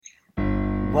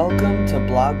Welcome to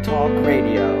Blog Talk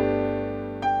Radio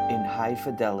in high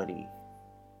fidelity.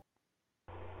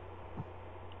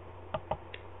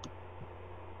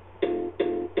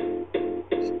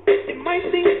 It might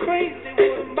seem crazy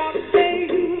what I'm about to say.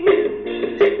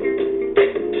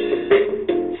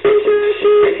 Sunshine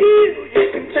should heal, you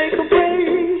can take a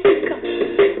break.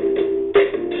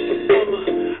 I'm a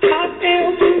hot air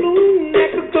balloon that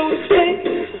could go to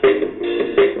space.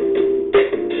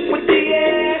 With the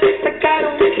air, like I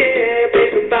don't care,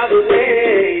 baby, by the way.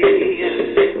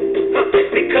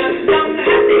 Because I'm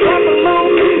happy, I'm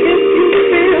alone. If you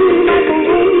feel like a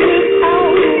room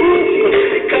without a roof.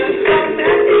 Because I'm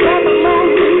happy, I'm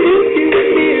alone. If you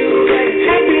feel like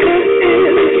happiness is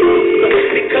the truth.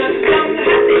 Because I'm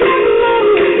happy, I'm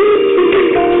alone. If you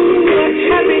know what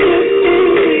happiness is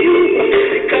to you.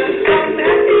 Because I'm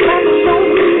happy, I'm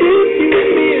alone. If you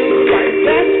feel like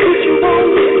that's what you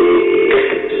want.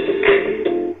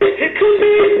 Here comes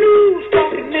big news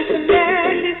talking this and that.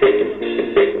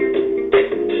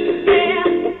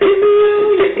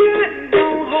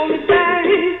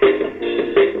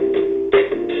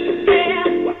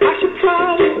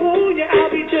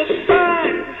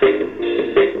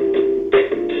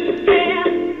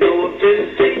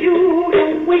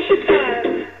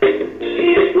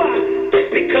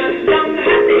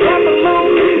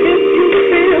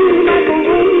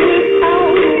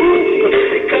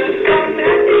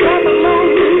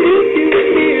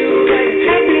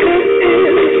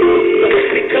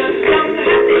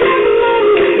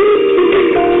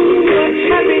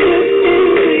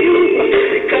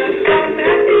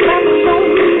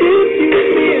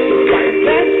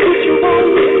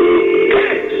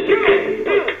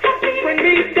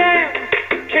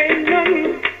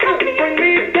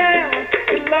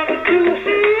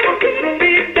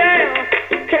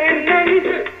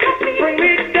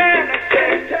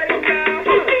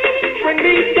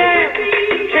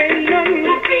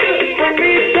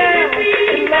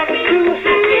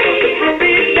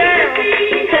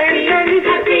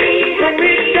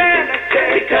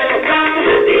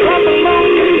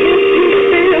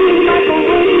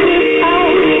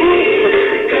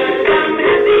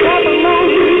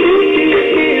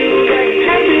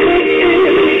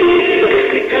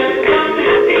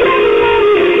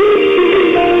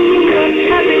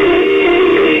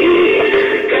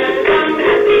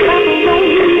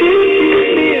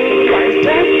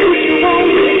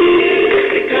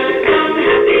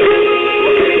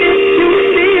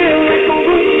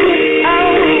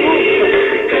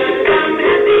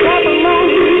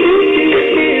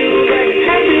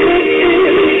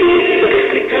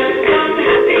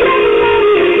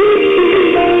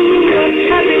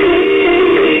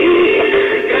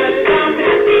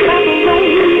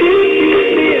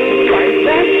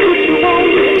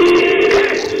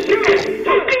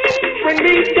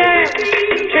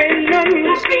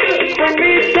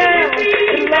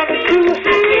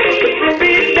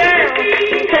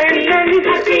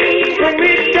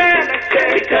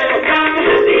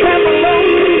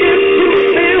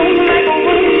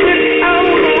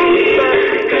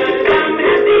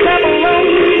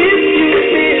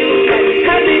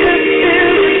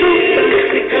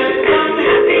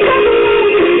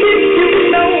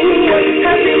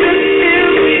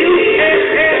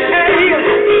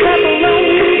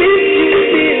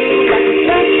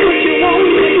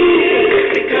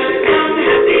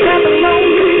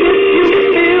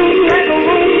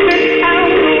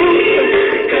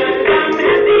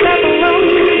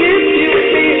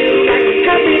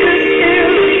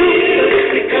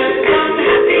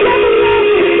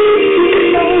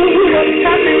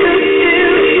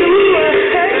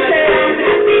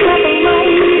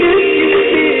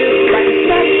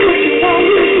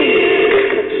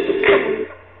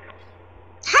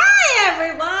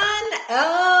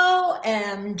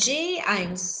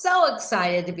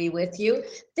 To be with you.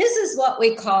 This is what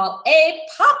we call a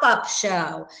pop-up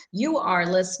show. You are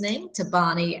listening to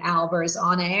Bonnie Albers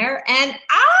on air, and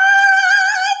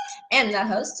I am the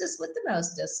hostess with the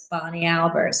mostest, Bonnie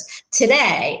Albers.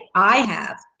 Today, I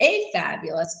have a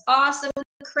fabulous, awesome,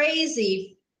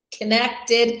 crazy,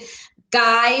 connected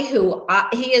guy who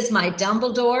he is my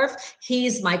Dumbledore.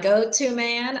 He's my go-to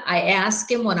man. I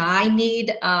ask him when I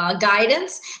need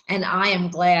guidance, and I am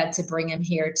glad to bring him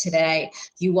here today.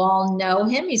 You all know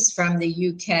him. He's from the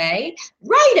UK,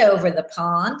 right over the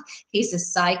pond. He's a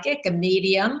psychic, a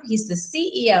medium. He's the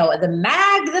CEO of the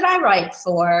mag that I write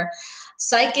for,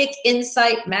 Psychic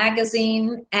Insight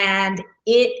magazine, and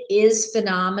it is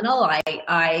phenomenal.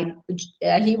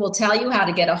 He will tell you how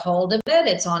to get a hold of it.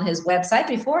 It's on his website.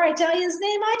 Before I tell you his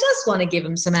name, I just want to give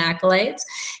him some accolades.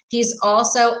 He's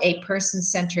also a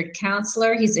person-centered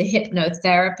counselor. He's a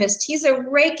hypnotherapist. He's a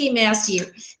Reiki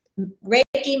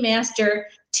master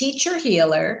teacher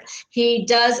healer. He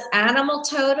does animal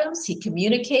totems. He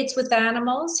communicates with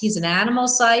animals. He's an animal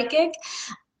psychic.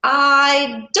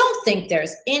 I don't think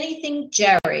there's anything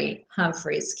Jerry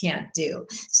Humphreys can't do.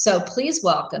 So please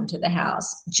welcome to the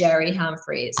house, Jerry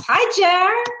Humphreys. Hi,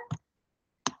 Jer.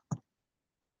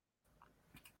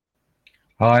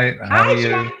 Hi, how are you?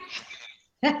 Jer.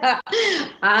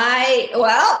 I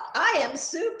am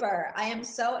super. I am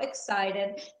so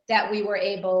excited that we were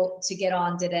able to get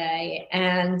on today,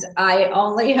 and I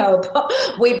only hope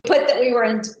we put that we were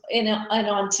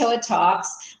on Tua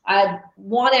Talks. I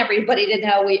want everybody to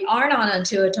know we aren't on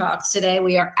Tua Talks today.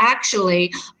 We are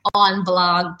actually on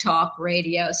Blog Talk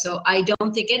Radio, so I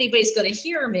don't think anybody's going to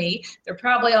hear me. They're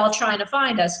probably all trying to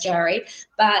find us, Jerry,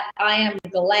 but I am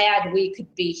glad we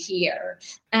could be here.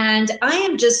 And I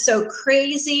am just so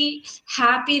crazy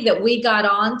happy that we got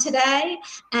on today.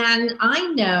 And I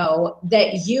know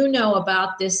that you know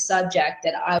about this subject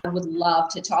that I would love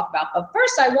to talk about. But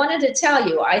first, I wanted to tell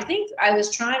you, I think I was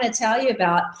trying to tell you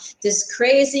about this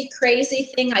crazy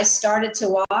thing I started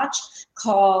to watch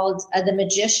called The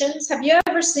Magicians. Have you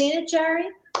ever seen it, Jerry?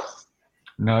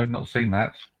 No, not seen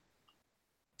that.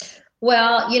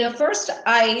 Well, first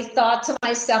I thought to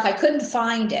myself, I couldn't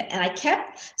find it. And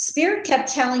Spirit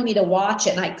kept telling me to watch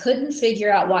it, and I couldn't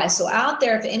figure out why. So out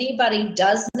there, if anybody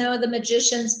does know The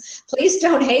Magicians, please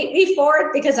don't hate me for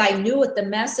it, because I knew what the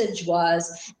message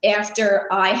was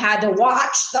after I had to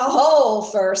watch the whole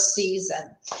first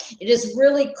season. It is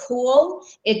really cool.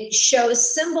 It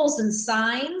shows symbols and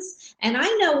signs. And I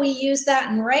know we use that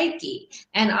in Reiki,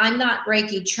 and I'm not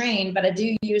Reiki trained, but I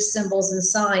do use symbols and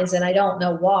signs, and I don't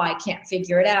know why. I can't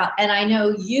figure it out. And I know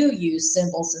you use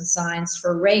symbols and signs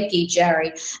for Reiki,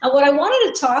 Jerry. And what I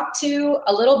wanted to talk to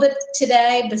a little bit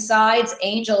today, besides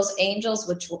angels,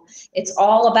 which it's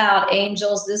all about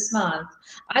angels this month,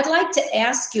 I'd like to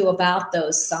ask you about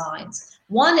those signs.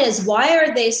 One is, why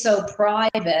are they so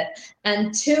private?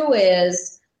 And two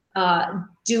is,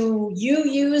 do you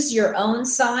use your own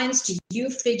signs? Do you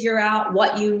figure out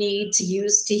what you need to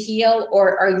use to heal,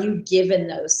 or are you given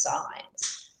those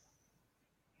signs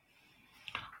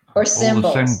or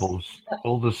symbols?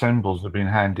 All the symbols have been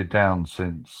handed down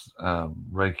since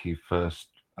Reiki first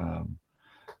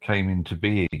came into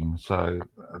being. So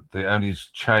the only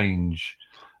change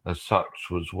as such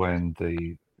was when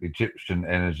the Egyptian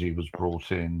energy was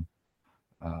brought in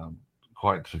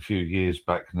quite a few years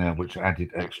back now, which added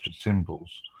extra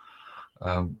symbols.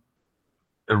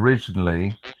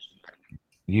 Originally,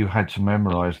 you had to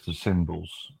memorize the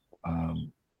symbols.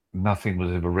 Nothing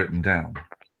was ever written down.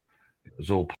 It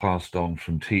was all passed on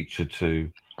from teacher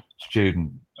to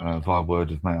student via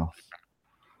word of mouth.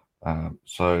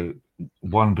 So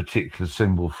one particular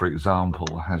symbol, for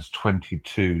example, has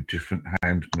 22 different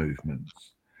hand movements.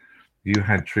 You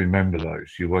had to remember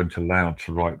those. You weren't allowed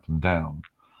to write them down.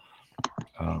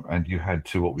 And you had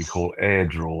to what we call air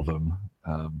draw them,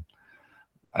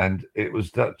 and it was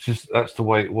that's the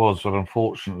way it was. But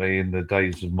unfortunately, in the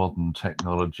days of modern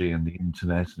technology and the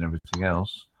internet and everything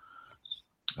else,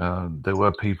 there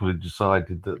were people who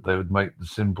decided that they would make the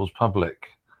symbols public,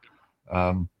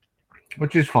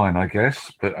 which is fine, I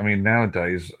guess. But I mean,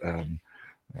 nowadays,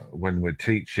 when we're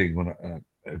teaching,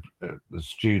 the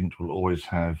student will always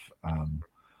have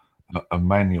a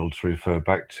manual to refer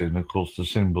back to, and of course the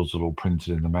symbols are all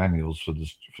printed in the manuals for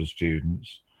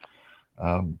students.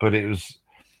 But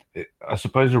I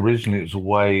suppose originally it was a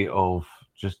way of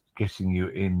just getting you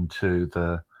into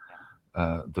the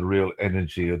real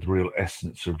energy or the real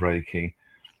essence of Reiki.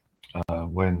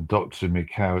 When Dr.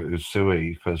 Mikao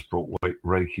Usui first brought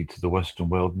Reiki to the Western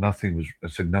world, nothing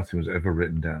was ever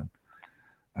written down.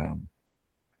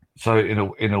 So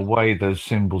in a way, those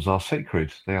symbols are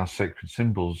sacred. They are sacred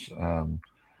symbols,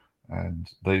 and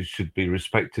they should be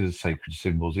respected as sacred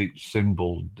symbols. Each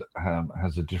symbol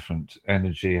has a different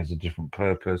energy, has a different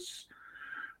purpose,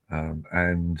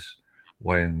 and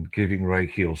when giving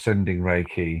Reiki or sending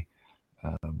Reiki,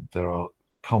 there are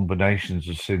combinations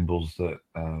of symbols that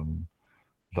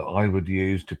I would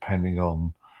use depending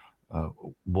on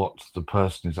what the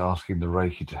person is asking the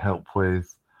Reiki to help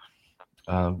with.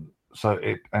 So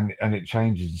it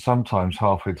changes. Sometimes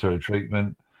halfway through a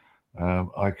treatment,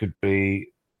 I could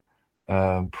be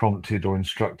prompted or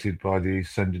instructed by the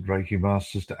ascended Reiki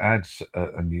masters to add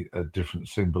a different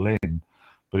symbol in,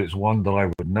 but it's one that I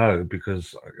would know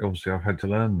because obviously I've had to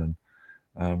learn them.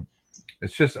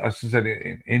 It's just, as I said,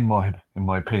 in my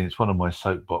opinion, it's one of my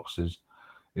soapboxes.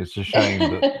 It's a shame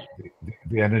that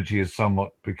the energy has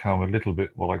somewhat become a little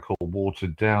bit what I call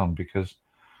watered down, because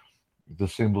the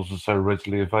symbols are so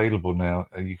readily available now.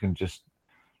 You can just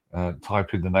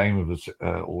type in the name of it,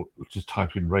 or just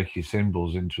type in Reiki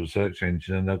symbols into a search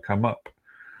engine and they'll come up.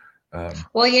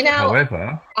 Well,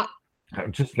 However, let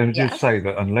me just yes. say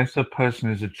that unless a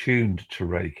person is attuned to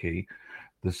Reiki,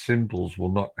 the symbols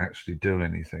will not actually do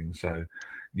anything. So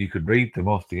you could read them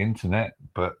off the internet,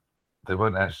 but they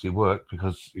won't actually work,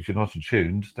 because if you're not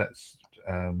attuned, that's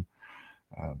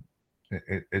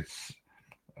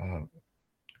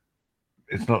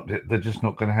it's not. They're just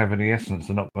not going to have any essence.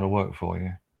 They're not going to work for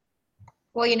you.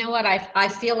 Well, you know what? I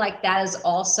feel like that is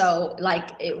also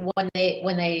like when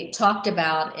they talked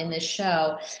about in the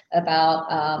show about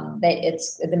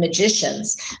it's the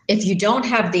magicians. If you don't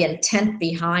have the intent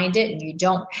behind it and you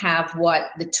don't have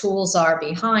what the tools are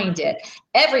behind it,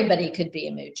 everybody could be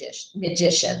a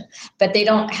magician, but they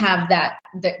don't have that.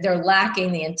 They're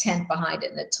lacking the intent behind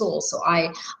it and the tools. So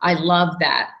I love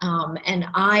that, and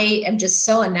I am just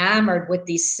so enamored with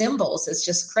these symbols. It's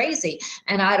just crazy,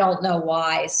 and I don't know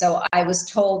why. So I was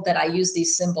told that I use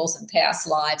these symbols in past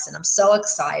lives, and I'm so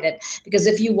excited, because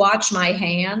if you watch my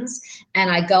hands and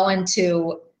I go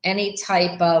into any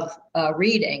type of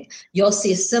reading, you'll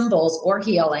see symbols, or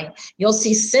healing, you'll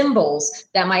see symbols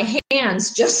that my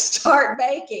hands just start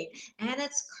making, and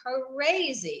it's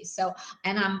crazy. So,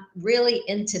 and I'm really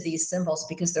into these symbols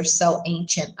because they're so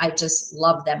ancient. I just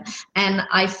love them. And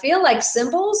I feel like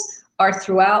symbols are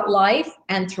throughout life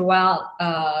and throughout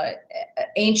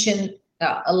ancient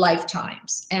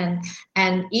lifetimes, and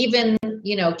even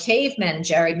cavemen,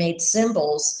 Jerry, made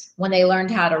symbols when they learned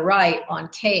how to write on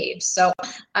caves. So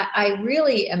I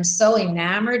really am so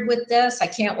enamored with this. I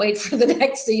can't wait for the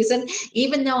next season,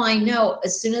 even though I know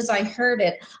as soon as I heard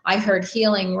it, I heard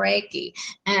healing Reiki,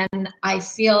 and I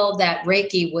feel that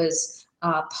Reiki was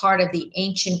part of the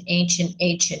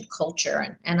ancient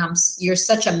culture, and you're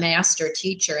such a master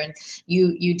teacher, and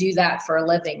you do that for a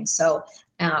living. So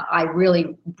I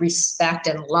really respect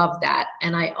and love that.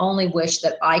 And I only wish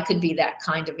that I could be that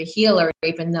kind of a healer,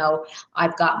 even though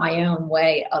I've got my own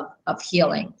way of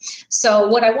healing. So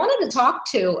what I wanted to talk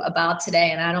to about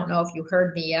today, and I don't know if you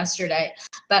heard me yesterday,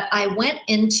 but I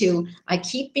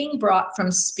keep being brought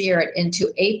from spirit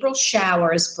into April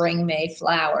showers bring May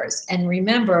flowers. And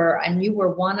remember, and you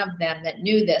were one of them that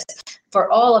knew this, for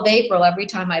all of April, every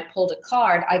time I pulled a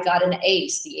card, I got an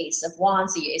ace, the Ace of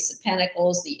Wands, the Ace of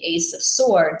Pentacles, the Ace of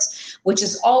Swords, which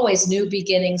is always new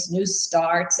beginnings, new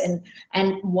starts, and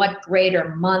what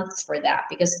greater month for that,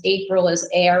 because April is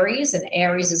Aries, and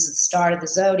Aries is the start of the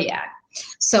zodiac.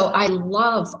 So I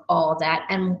love all that,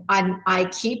 and I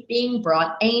keep being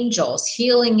brought angels,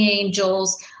 healing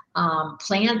angels,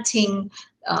 planting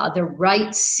the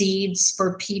right seeds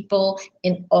for people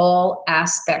in all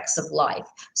aspects of life.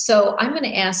 So I'm going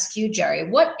to ask you, Jerry,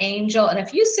 what angel, and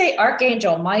if you say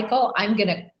Archangel Michael, I'm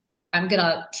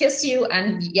gonna kiss you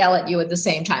and yell at you at the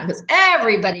same time, because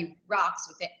everybody rocks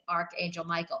with Archangel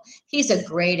Michael. He's a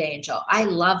great angel. I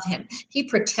love him. He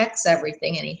protects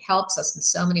everything and he helps us in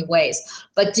so many ways.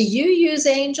 But do you use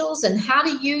angels, and how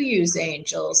do you use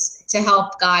angels to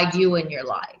help guide you in your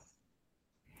life?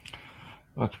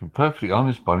 Well, to be perfectly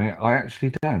honest, Bonnie, I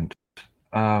actually don't.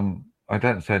 I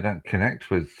don't say I don't connect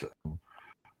with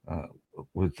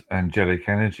angelic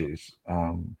energies,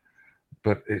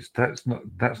 but that's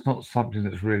not something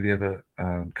that's really ever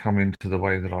come into the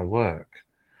way that I work.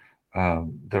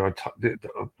 There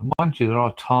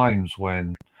are times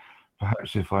when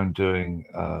perhaps if I'm doing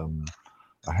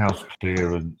a house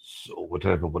clearance or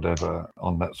whatever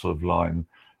on that sort of line,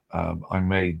 I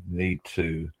may need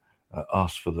to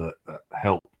ask for the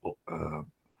help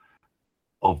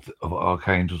of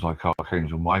archangels like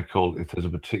Archangel Michael. If there's a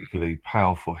particularly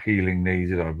powerful healing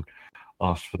needed, I would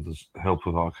ask for the help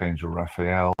of Archangel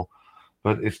Raphael.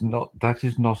 But that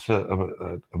is not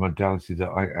a modality that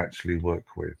I actually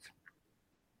work with.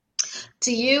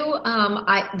 Do you?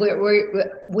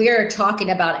 We're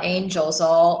talking about angels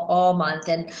all month,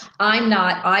 and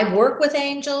I work with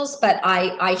angels, but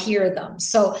I hear them.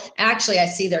 So actually, I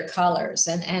see their colors,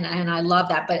 and I love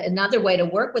that. But another way to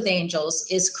work with angels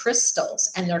is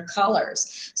crystals and their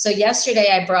colors. So yesterday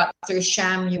I brought through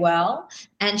Shamuel,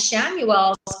 and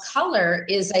Shamuel's color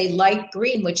is a light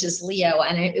green, which is Leo,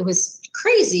 and it was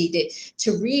crazy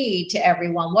to read to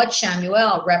everyone what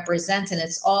Shamuel represents, and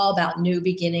it's all about new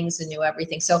beginnings and new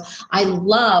everything. So I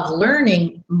love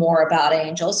learning more about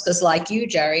angels because, like you,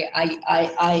 Jerry,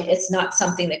 I it's not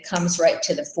something that comes right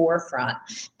to the forefront,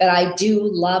 but I do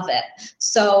love it.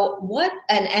 So what,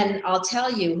 and I'll tell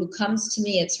you, who comes to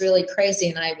me, it's really crazy,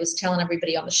 and I was telling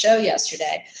everybody on the show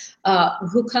yesterday,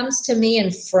 who comes to me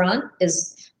in front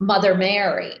is Mother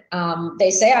Mary. They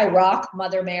say I rock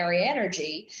Mother Mary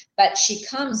energy, but she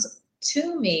comes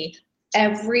to me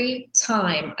every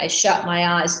time I shut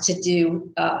my eyes to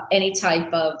do any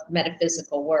type of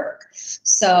metaphysical work.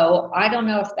 So I don't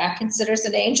know if that considers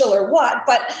an angel or what,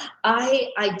 but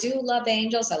I do love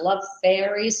angels. I love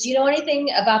fairies. Do you know anything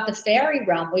about the fairy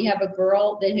realm? We have a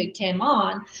girl who came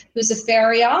on who's a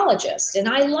fairyologist, and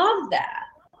I love that.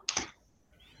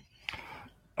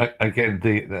 Again,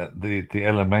 the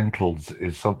elementals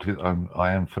is something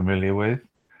I am familiar with.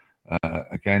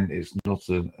 Again, it's not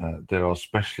there are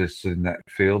specialists in that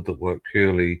field that work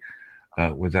purely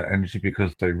with that energy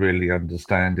because they really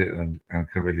understand it and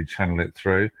can really channel it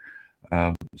through.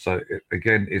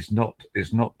 Again, it's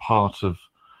not part of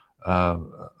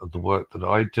the work that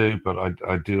I do, but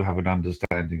I do have an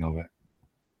understanding of it.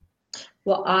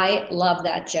 Well, I love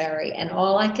that, Jerry. And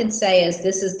all I can say is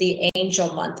this is the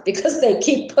angel month because they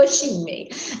keep pushing me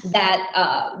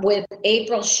that with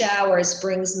April showers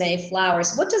brings May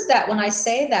flowers. What does that, when I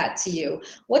say that to you,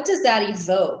 what does that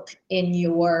evoke in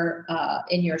your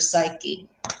psyche?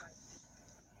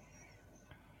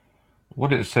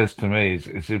 What it says to me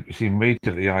is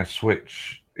immediately I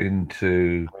switch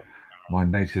into my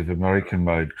Native American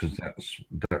mode because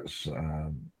that's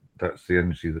the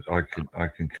energy that I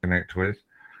can connect with.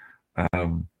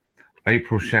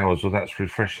 April showers, well, that's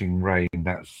refreshing rain.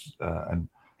 That's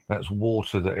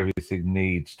water that everything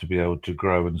needs to be able to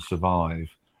grow and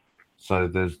survive. So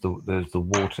there's the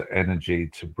water energy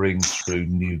to bring through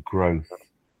new growth.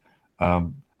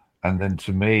 And then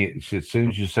to me, as soon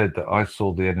as you said that, I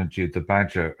saw the energy of the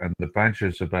badger, and the badger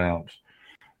is about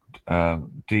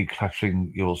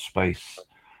decluttering your space,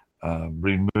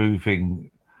 removing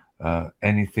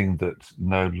anything that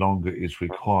no longer is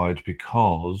required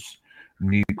because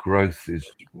new growth is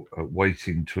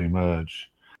waiting to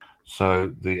emerge.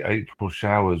 So the April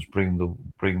showers bring the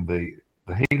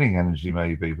healing energy,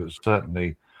 maybe, but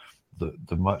certainly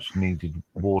the much needed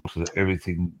water that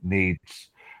everything needs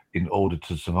in order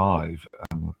to survive.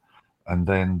 And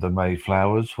then the May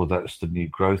flowers, well, that's the new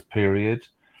growth period.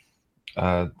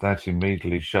 That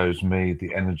immediately shows me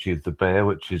the energy of the bear,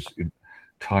 which is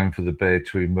time for the bear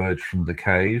to emerge from the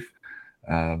cave,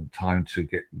 time to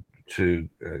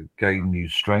gain new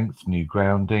strength, new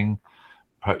grounding,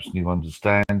 perhaps new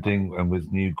understanding, and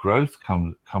with new growth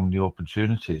come new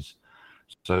opportunities.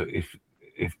 So if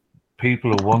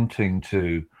people are wanting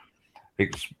to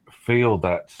feel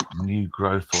that new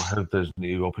growth or have those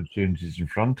new opportunities in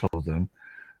front of them,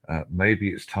 maybe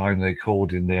it's time they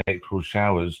called in the April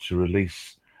showers to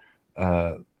release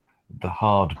the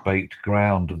hard baked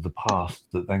ground of the past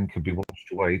that then can be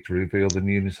washed away to reveal the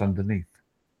newness underneath.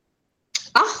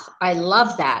 Oh, I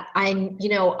love that.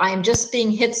 I'm just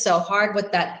being hit so hard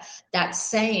with that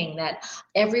saying that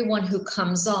everyone who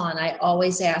comes on, I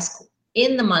always ask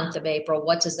in the month of April,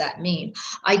 what does that mean?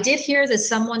 I did hear that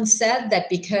someone said that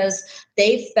because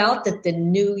they felt that the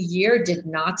new year did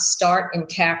not start in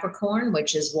Capricorn,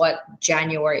 which is what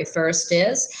January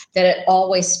 1st is, that it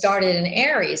always started in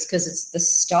Aries because it's the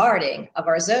starting of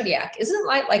our zodiac. Isn't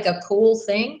it like a cool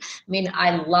thing? I mean,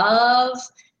 I love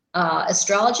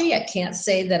astrology. I can't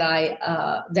say that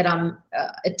I'm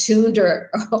attuned or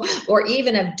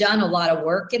even have done a lot of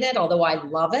work in it, although I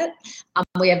love it.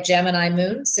 We have Gemini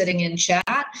moon sitting in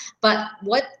chat, but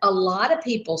what a lot of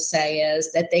people say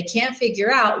is that they can't figure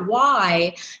out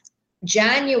why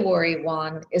January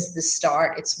 1 is the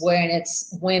start. It's when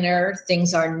it's winter,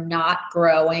 things are not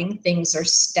growing, things are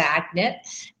stagnant,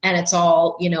 and it's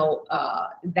all,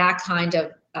 that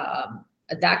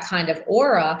kind of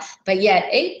aura. But yet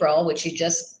April, which you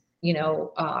just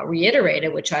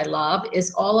reiterated, which I love,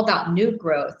 is all about new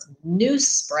growth, new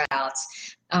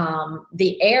sprouts,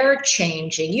 the air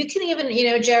changing. You can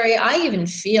even, Jerry, I even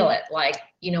feel it. Like,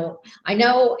 I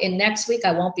know in next week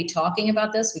I won't be talking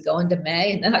about this. We go into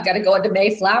May, and then I got to go into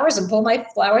May flowers and pull my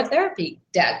flower therapy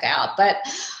deck out. But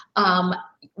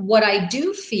what I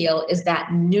do feel is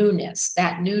that newness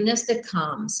that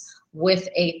comes with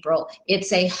April.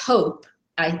 It's a hope,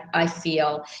 I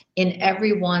feel, in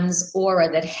everyone's aura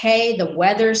that, hey, the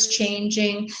weather's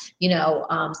changing,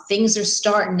 things are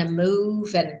starting to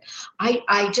move. And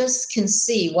I just can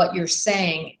see what you're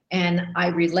saying And I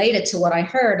related to what I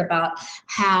heard about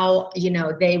how,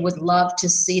 they would love to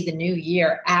see the new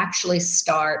year actually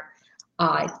start.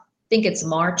 I think it's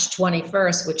March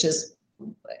 21st, which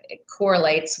it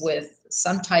correlates with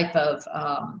some type of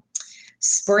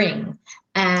spring,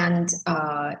 and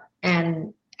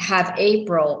have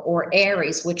April or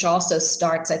Aries, which also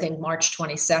starts, I think, March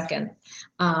 22nd,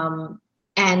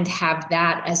 and have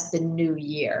that as the new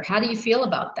year. How do you feel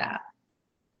about that?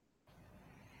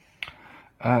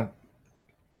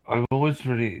 I'm always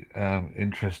really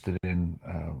interested in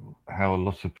how a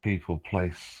lot of people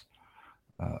place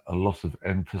a lot of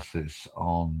emphasis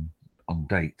on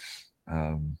dates.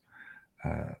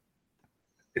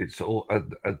 It's all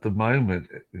at the moment.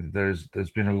 There's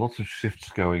been a lot of shifts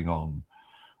going on,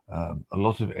 a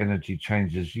lot of energy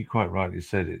changes. You quite rightly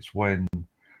said it's when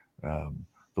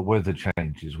the weather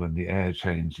changes, when the air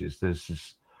changes. There's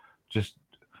this just.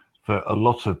 For a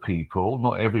lot of people,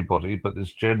 not everybody, but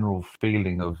this general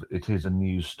feeling of it is a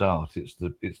new start. It's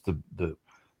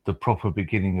the proper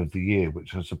beginning of the year,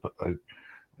 which I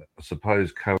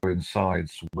suppose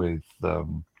coincides with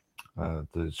the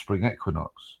spring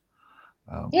equinox.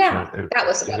 That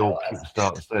was it all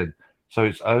starts then. So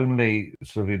it's only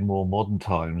sort of in more modern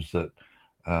times that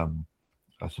I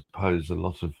suppose a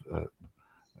lot of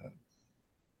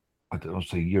I don't want to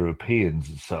say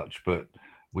Europeans as such, but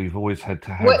we've always had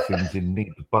to have things in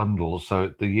neat bundles,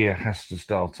 so the year has to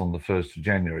start on the 1st of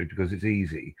January because it's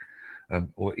easy,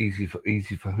 or easy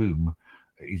for whom?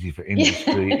 Easy for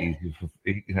industry, easy for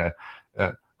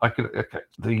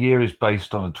the year is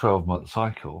based on a 12-month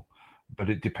cycle, but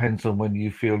it depends on when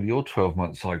you feel your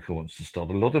 12-month cycle wants to start.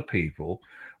 A lot of people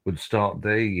would start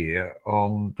their year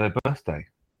on their birthday.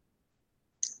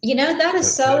 That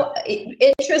is so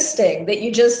interesting that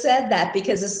you just said that,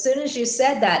 because as soon as you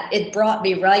said that, it brought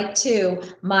me right to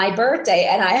my birthday.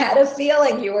 And I had a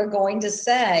feeling you were going to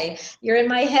say, you're in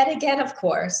my head again, of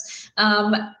course.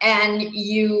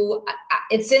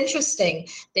 It's interesting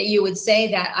that you would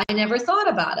say that. I never thought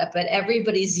about it, but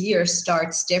everybody's year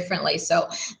starts differently. So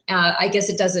I guess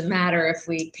it doesn't matter if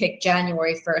we pick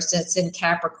January 1st and it's in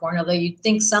Capricorn, although you'd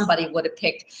think somebody would have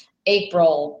picked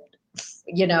April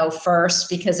 1st,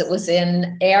 because it was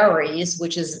in Aries,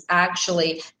 which is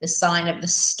actually the sign of the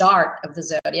start of the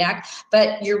zodiac.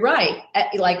 But you're right.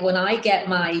 Like when I get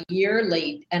my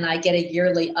yearly, and I get a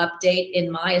yearly update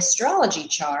in my astrology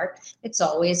chart, it's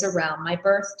always around my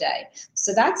birthday.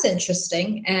 So that's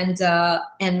interesting.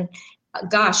 And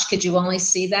gosh, could you only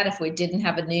see that if we didn't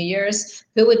have a New Year's?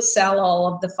 Who would sell all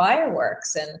of the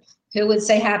fireworks, and who would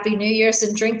say Happy New Year's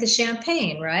and drink the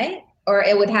champagne, right? Or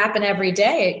it would happen every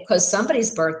day, because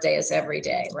somebody's birthday is every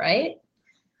day, right?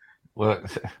 Well,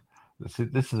 this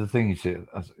is the thing, you see,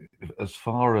 as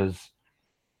far as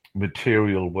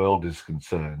material world is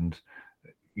concerned,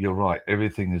 you're right,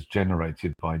 everything is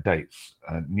generated by dates,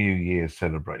 New Year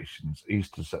celebrations,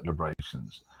 Easter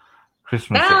celebrations,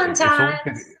 Christmas,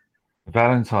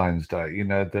 Valentine's Day.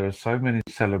 There are so many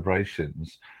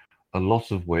celebrations, a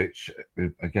lot of which,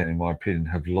 again, in my opinion,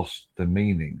 have lost the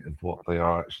meaning of what they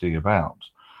are actually about.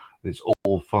 It's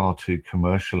all far too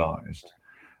commercialized.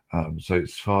 So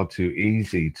it's far too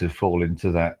easy to fall into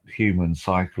that human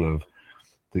cycle of,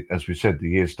 as we said, the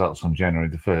year starts on January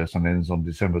the 1st and ends on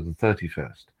December the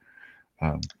 31st.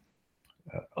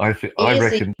 I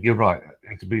reckon you're right.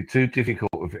 It'd be too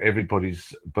difficult if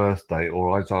everybody's birthday,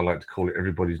 or as I like to call it,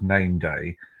 everybody's name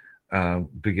day,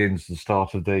 begins the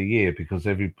start of their year, because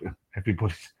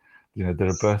everybody's, there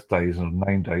are birthdays and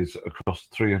name days across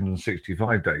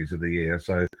 365 days of the year.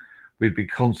 So we'd be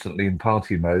constantly in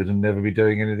party mode and never be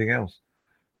doing anything else.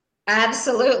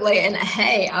 Absolutely. And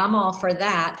hey, I'm all for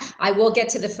that. I will get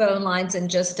to the phone lines in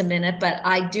just a minute, but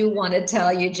I do want to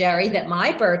tell you, Jerry, that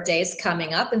my birthday is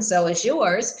coming up, and so is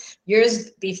yours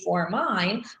before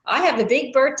mine. I have a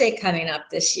big birthday coming up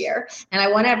this year, and I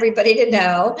want everybody to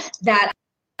know that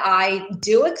I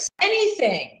do accept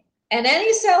anything and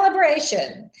any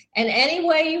celebration in any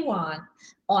way you want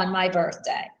on my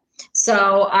birthday.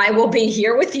 So I will be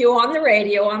here with you on the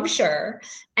radio, I'm sure.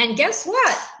 And guess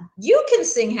what? You can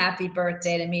sing happy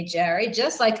birthday to me, Jerry,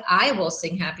 just like I will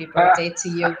sing happy birthday to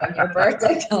you when your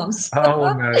birthday comes.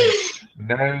 Oh, no.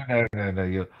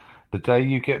 The day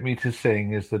you get me to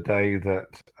sing is the day that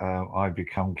I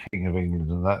become King of England,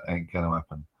 and that ain't going to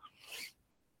happen.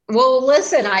 Well,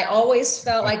 listen, I always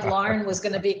felt like Lauren was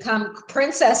going to become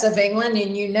Princess of England,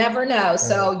 and you never know.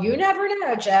 So you never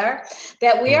know, Jer,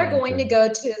 that we are going to go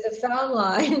to the phone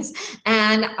lines,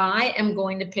 and I am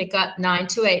going to pick up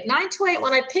 928. 928,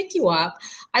 when I pick you up,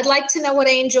 I'd like to know what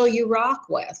angel you rock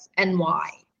with and why.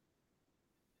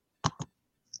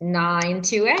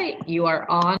 928, you are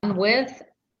on with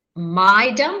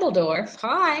My Dumbledore.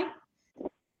 Hi.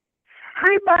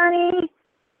 Hi, Bonnie.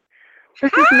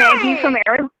 This is Maggie from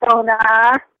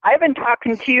Arizona. I've been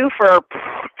talking to you for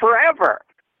forever.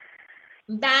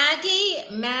 Maggie,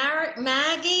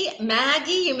 Maggie,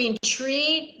 you mean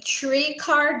tree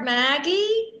card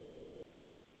Maggie?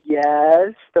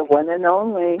 Yes, the one and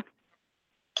only.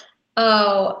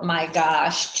 Oh my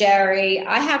gosh, Jerry,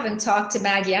 I haven't talked to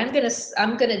Maggie. I just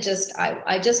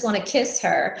want to kiss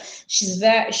her.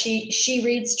 She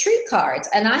reads tree cards,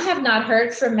 and I have not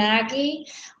heard from Maggie.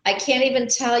 I can't even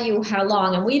tell you how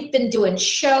long. And we've been doing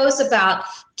shows about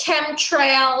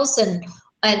chemtrails and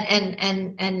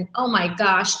oh my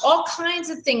gosh, all kinds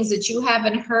of things that you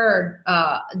haven't heard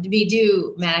me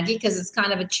do, Maggie, because it's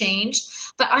kind of a change.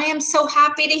 But I am so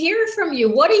happy to hear from you.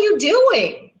 What are you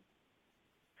doing?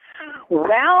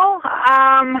 Well,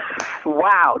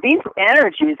 wow, these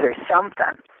energies are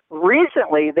something.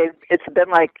 Recently, it's been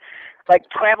like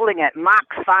traveling at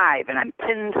Mach 5, and I'm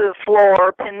pinned to the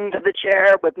floor, pinned to the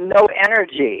chair with no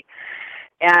energy.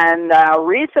 And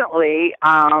recently,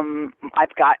 I've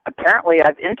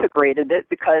integrated it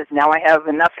because now I have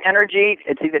enough energy.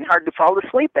 It's even hard to fall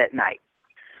asleep at night.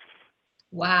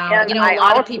 Wow. And a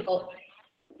lot of people.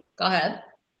 Go ahead.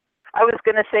 I was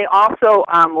going to say also,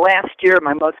 last year,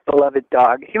 my most beloved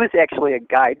dog, he was actually a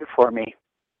guide for me,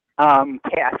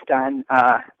 passed on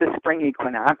the spring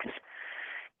equinox.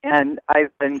 And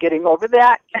I've been getting over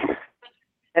that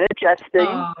and adjusting.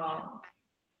 Oh.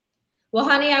 Well,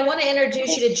 honey, I want to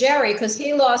introduce you to Jerry because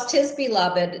he lost his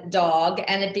beloved dog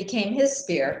and it became his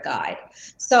spirit guide.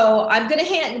 So I'm going to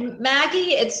hand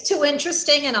Maggie, it's too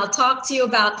interesting, and I'll talk to you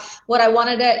about what I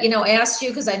wanted to, ask you,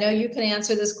 because I know you can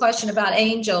answer this question about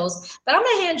angels, but I'm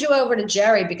going to hand you over to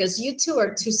Jerry because you two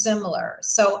are too similar.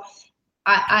 So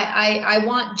I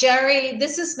want Jerry,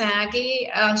 this is Maggie.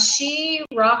 She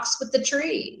rocks with the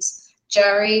trees.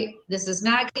 Jerry, this is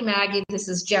Maggie, this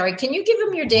is Jerry. Can you give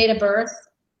him your date of birth,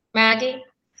 Maggie?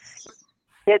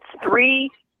 It's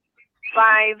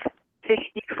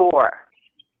 3/5/54.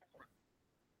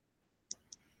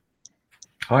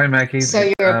 Hi, Maggie.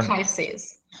 So you're a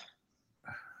Pisces.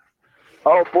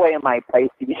 Oh boy, am I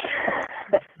Pisces.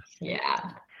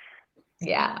 Yeah.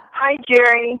 Hi,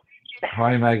 Jerry.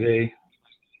 Hi, Maggie.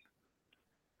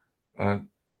 I'm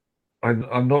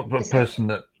not a person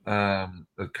that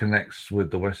connects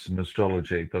with the Western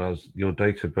astrology, but your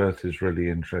date of birth is really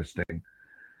interesting.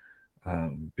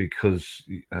 Because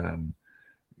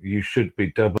you should be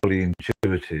doubly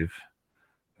intuitive.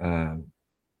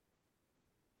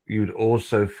 You'd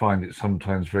also find it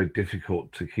sometimes very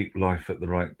difficult to keep life at the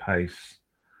right pace.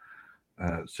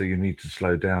 So you need to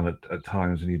slow down at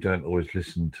times, and you don't always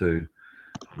listen to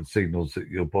the signals that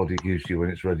your body gives you when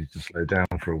it's ready to slow down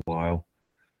for a while.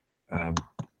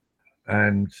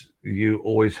 And you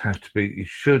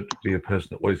should be a person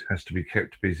that always has to be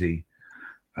kept busy.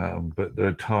 But there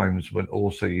are times when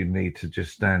also you need to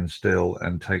just stand still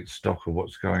and take stock of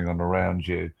what's going on around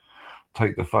you,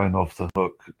 take the phone off the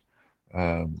hook,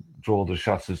 draw the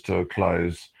shutters to a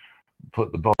close,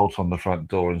 put the bolt on the front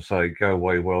door and say, go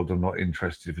away, world, I'm not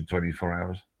interested for 24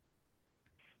 hours.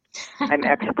 I'm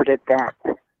expert at that.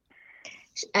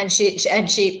 And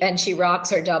she rocks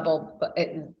her double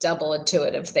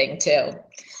intuitive thing too.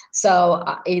 So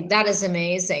that is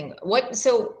amazing.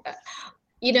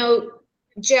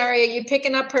 Jerry, are you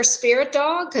picking up her spirit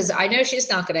dog? Because I know she's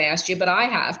not going to ask you, but I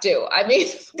have to. I mean,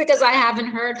 because I haven't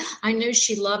heard. I knew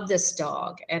she loved this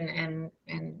dog, and.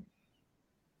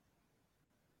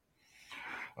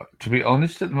 To be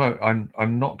honest, at the moment,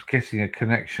 I'm not getting a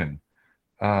connection.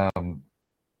 I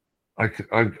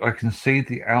can see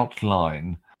the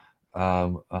outline,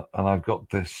 and I've got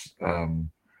this. I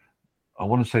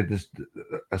want to say this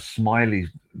a smiley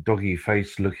doggy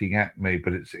face looking at me,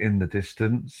 but it's in the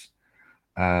distance.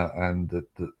 And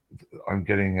I'm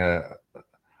getting a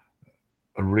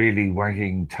really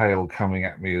wagging tail coming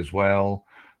at me as well.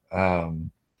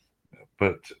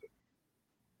 But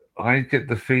I get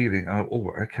the feeling,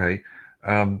 okay.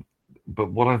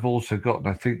 But what I've also got, and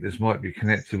I think this might be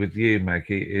connected with you,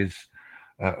 Maggie, is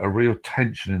a real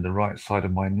tension in the right side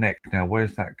of my neck. Now,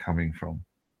 where's that coming from?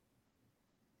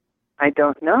 I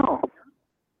don't know.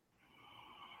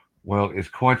 Well, it's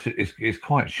quite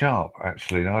sharp,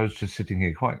 actually. I was just sitting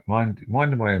here, quite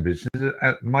minding my own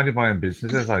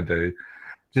business, as I do,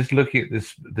 just looking at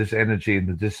this energy in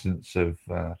the distance of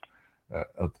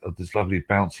this lovely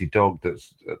bouncy dog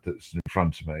that's in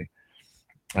front of me,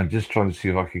 and just trying to see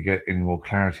if I could get any more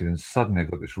clarity. And suddenly, I've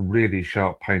got this really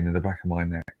sharp pain in the back of my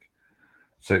neck.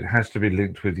 So it has to be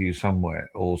linked with you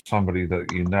somewhere, or somebody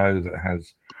that you know that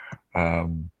has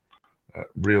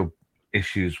real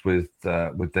issues with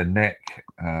their neck,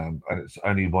 and it's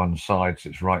only one side, so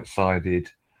it's right-sided,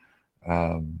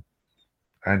 and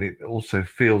it also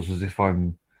feels as if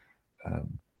I'm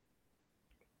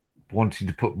wanting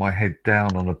to put my head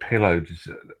down on a pillow.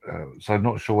 So I'm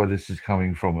not sure where this is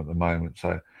coming from at the moment.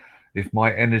 So if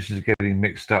my energy is getting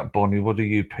mixed up, Bonnie, what are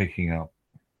you picking up?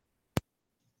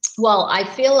 Well, I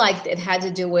feel like it had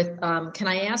to do with, can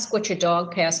I ask what your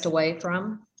dog passed away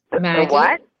from? Maggie? The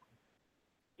what?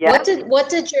 Yeah.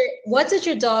 What did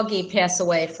your doggie pass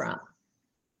away from?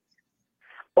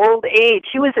 Old age.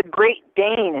 He was a Great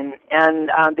Dane, and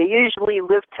they usually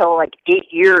live till like 8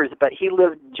 years, but he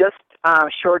lived just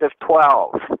short of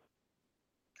 12.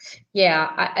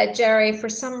 Yeah, Jerry, for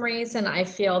some reason, I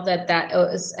feel that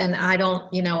was, and I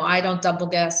don't double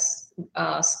guess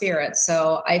spirit.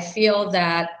 So I feel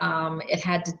that it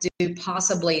had to do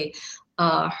possibly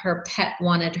her pet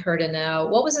wanted her to know.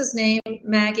 What was his name,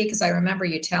 Maggie? Because I remember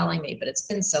you telling me, but it's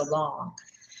been so long.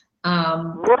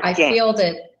 I feel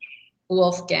that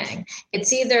Wolfgang,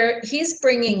 it's either he's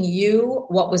bringing you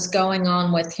what was going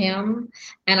on with him,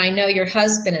 and I know your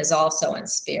husband is also in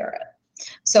spirit.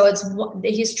 So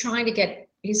he's trying to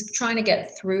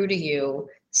get through to you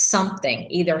something,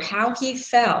 either how he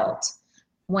felt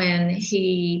when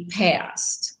he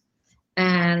passed,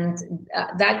 and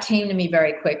that came to me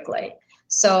very quickly.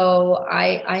 So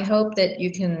I hope that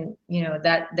you can,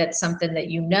 that's something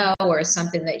that or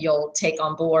something that you'll take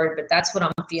on board. But that's what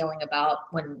I'm feeling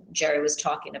about when Jerry was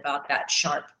talking about that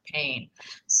sharp pain.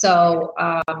 So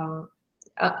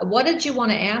what did you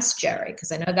want to ask Jerry?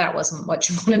 Because I know that wasn't what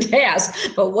you wanted to ask,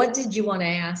 but what did you want to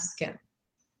ask him?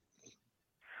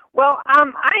 Well,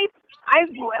 I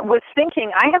was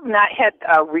thinking, I have not had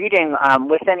a reading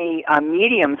with any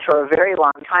mediums for a very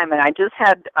long time, and I just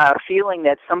had a feeling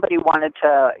that somebody wanted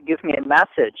to give me a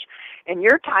message. And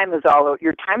your time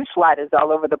slot is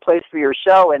all over the place for your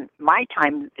show, and my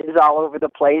time is all over the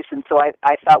place. And so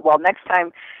I thought, well, next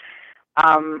time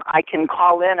I can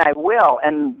call in, I will.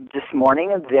 And this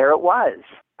morning, there it was.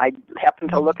 I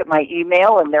happened to look at my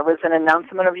email, and there was an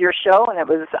announcement of your show, and it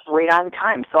was right on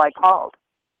time, so I called.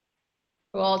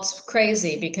 Well, it's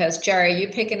crazy because, Jerry, you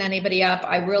picking anybody up,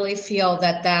 I really feel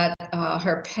that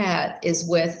her pet is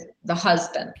with the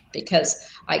husband, because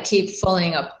I keep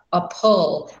feeling a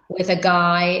pull with a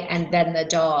guy and then the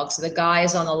dog. So the guy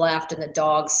is on the left and the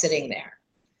dog's sitting there.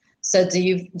 So do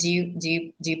you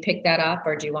pick that up,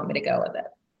 or do you want me to go with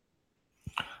it?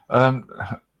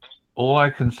 All I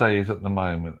can say is at the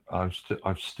moment,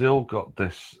 I've still got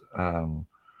this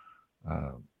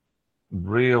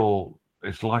real.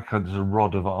 It's like there's a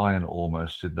rod of iron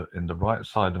almost in the right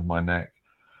side of my neck.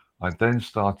 I then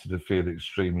started to feel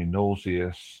extremely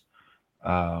nauseous,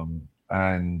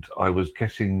 and I was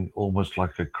getting almost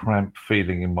like a cramp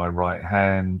feeling in my right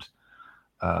hand.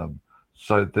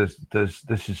 So this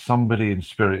is somebody in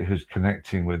spirit who's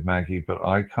connecting with Maggie, but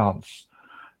I can't.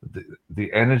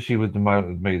 The energy with the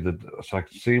moment with me, so I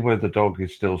can see where the dog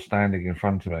is still standing in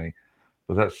front of me,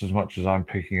 but that's as much as I'm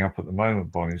picking up at the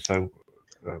moment, Bonnie. So.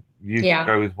 You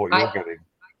go with what you're getting.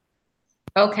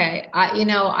 Okay.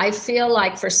 I feel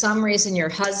like for some reason your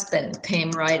husband came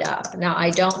right up. Now,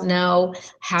 I don't know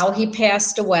how he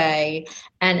passed away,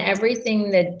 and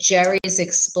everything that Jerry's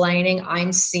explaining,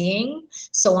 I'm seeing.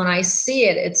 So when I see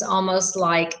it, it's almost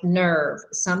like nerve,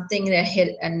 something that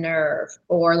hit a nerve,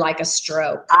 or like a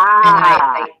stroke.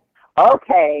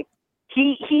 Okay.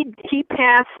 He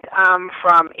passed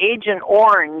from Agent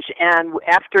Orange, and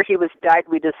after he was died,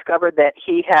 we discovered that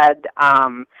he had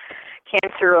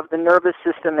cancer of the nervous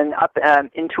system and up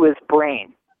into his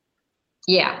brain.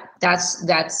 Yeah, that's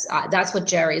what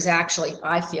Jerry's actually,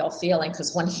 I feel, feeling,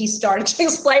 because when he started to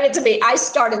explain it to me, I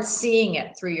started seeing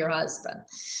it through your husband.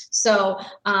 So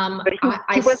but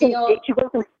I was going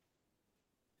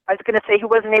to say he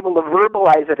wasn't able to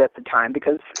verbalize it at the time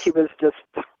because he was just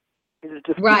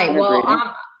right.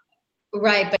 Well,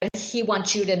 right, but he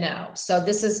wants you to know. So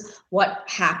this is what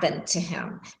happened to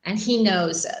him, and he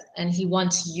knows it, and he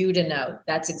wants you to know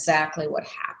that's exactly what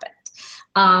happened.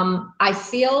 I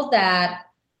feel that.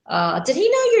 Did he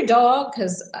know your dog?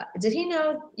 Did he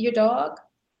know your dog?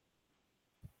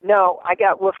 No, I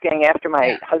got Wolfgang after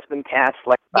my husband passed,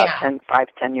 like about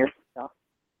 10 years ago.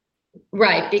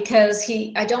 Right, because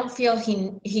I don't feel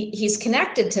he's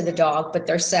connected to the dog, but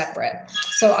they're separate.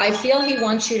 So I feel he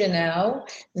wants you to know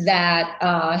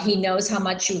that he knows how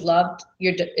much you loved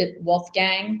your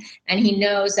Wolfgang, and he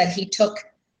knows that he took,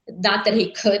 not that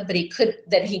he could, but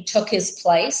that he took his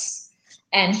place,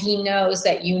 and he knows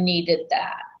that you needed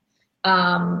that.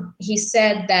 He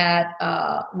said that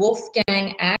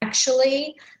Wolfgang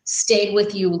actually stayed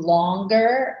with you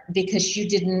longer because you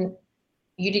didn't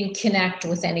you didn't connect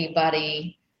with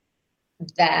anybody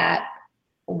that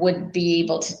would be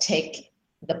able to take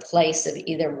the place of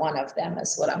either one of them,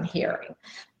 is what I'm hearing.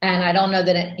 And I don't know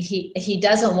that he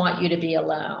doesn't want you to be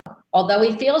alone, although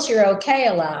he feels you're okay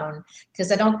alone,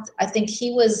 because I think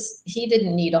he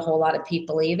didn't need a whole lot of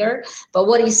people either. But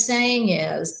what he's saying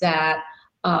is that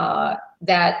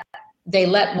that they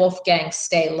let Wolfgang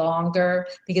stay longer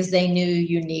because they knew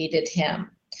you needed him.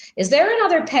 Is there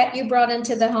another pet you brought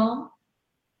into the home?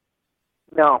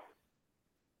 No.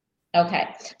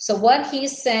 Okay, so what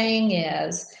he's saying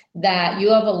is that you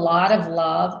have a lot of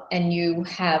love and you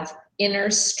have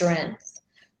inner strength.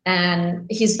 And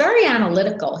he's very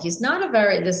analytical. He's not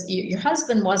your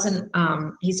husband wasn't,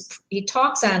 he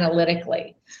talks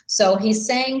analytically. So he's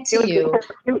saying to you,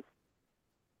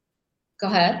 go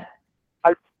ahead.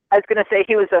 I was going to say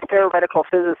he was a theoretical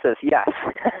physicist, yes.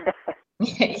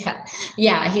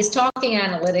 Yeah, he's talking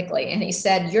analytically. And he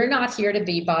said, you're not here to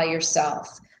be by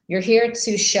yourself. You're here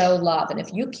to show love. And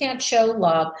if you can't show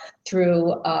love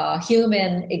through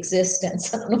human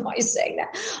existence, I don't know why he's saying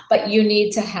that, but you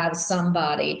need to have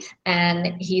somebody.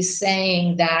 And he's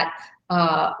saying that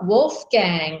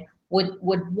Wolfgang would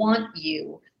want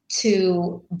you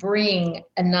to bring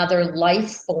another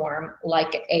life form,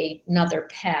 like another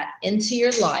pet, into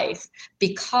your life,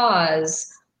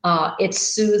 because it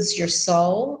soothes your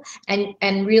soul,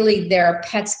 and really there are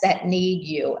pets that need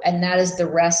you, and that is the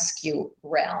rescue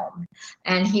realm.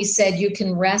 And he said you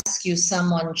can rescue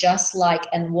someone just like,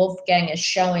 and Wolfgang is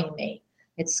showing me,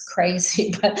 it's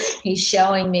crazy, but he's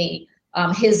showing me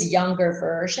his younger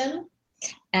version,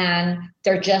 and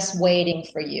they're just waiting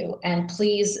for you. And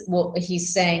please,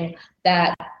 he's saying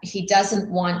that he doesn't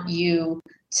want you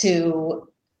to,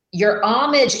 your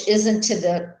homage isn't to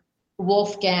the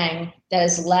Wolfgang that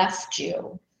has left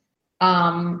you.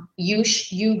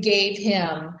 You gave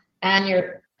him and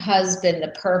your husband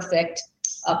the perfect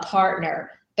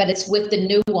partner, but it's with the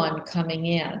new one coming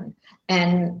in.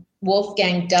 And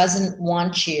Wolfgang doesn't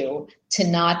want you to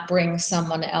not bring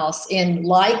someone else in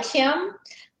like him,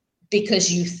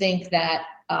 because you think that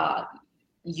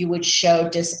you would show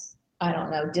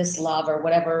dislove or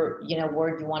whatever,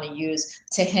 word you want to use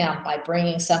to him by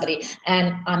bringing somebody.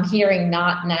 And I'm hearing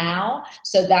not now.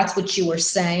 So that's what you were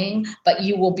saying, but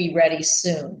you will be ready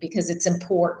soon, because it's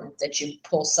important that you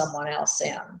pull someone else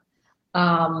in.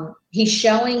 He's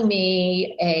showing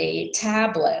me a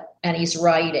tablet and he's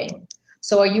writing.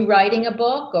 So are you writing a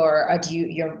book, or do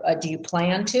you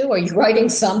plan to? Are you writing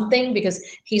something? Because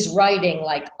he's writing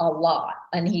like a lot,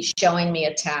 and he's showing me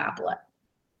a tablet.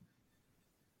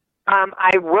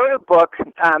 I wrote a book,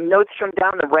 Notes from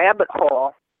Down the Rabbit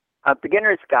Hole, a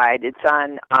beginner's guide. It's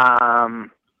on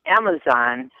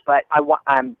Amazon, but I want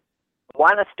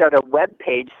to start a web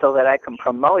page so that I can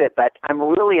promote it. But I'm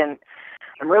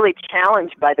really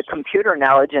challenged by the computer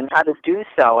knowledge and how to do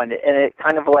so, and it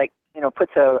kind of like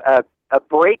puts a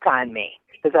brake on me,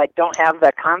 because I don't have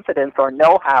the confidence or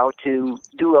know-how to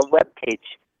do a web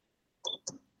page.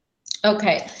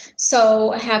 Okay,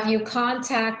 so have you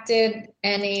contacted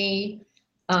any,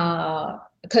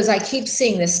 because I keep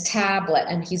seeing this tablet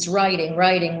and he's writing.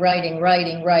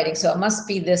 So it must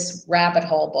be this rabbit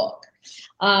hole book.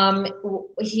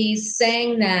 He's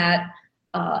saying that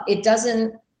it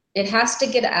has to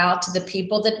get out to the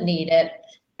people that need it,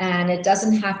 and it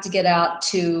doesn't have to get out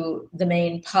to the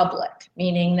main public,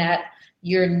 meaning that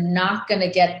you're not going to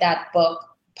get that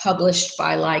book published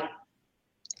by like,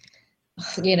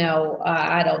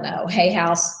 I don't know, Hay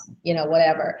House,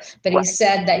 whatever. But he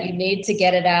said that you need to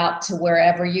get it out to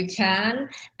wherever you can.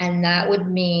 And that would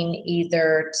mean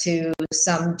either to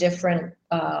some different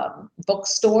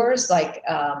bookstores, like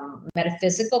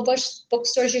metaphysical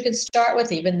bookstores you could start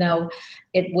with, even though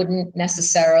it wouldn't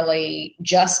necessarily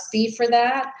just be for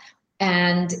that.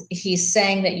 And he's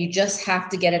saying that you just have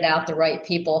to get it out, the right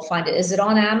people find it. Is it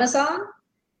on Amazon?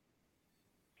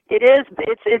 It is.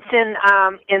 It's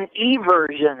in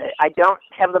e-version. I don't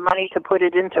have the money to put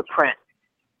it into print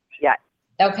yet.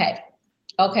 Okay,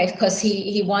 because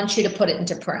he wants you to put it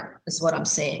into print, is what I'm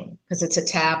seeing, because it's a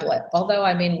tablet. Although,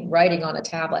 writing on a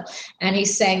tablet. And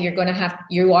he's saying you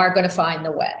are going to find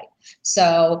the way.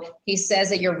 So he says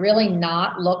that you're really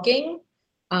not looking,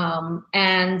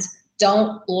 and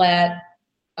don't let,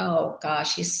 oh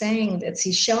gosh, he's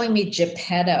showing me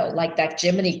Geppetto, like that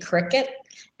Jiminy Cricket.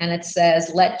 And it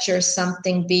says, let your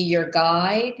something be your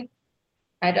guide.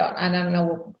 I don't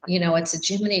know, it's a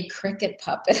Jiminy Cricket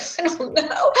puppet. I don't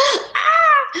know.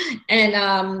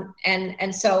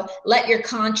 And so let your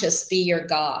conscious be your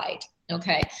guide.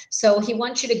 Okay. So he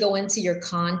wants you to go into your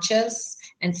conscious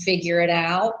and figure it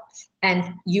out.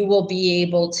 and you will be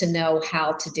able to know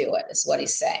how to do it, is what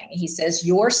he's saying. He says,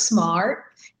 you're smart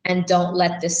and don't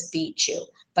let this beat you.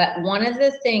 But one of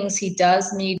the things he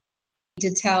does need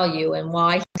to tell you, and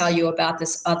why he tell you about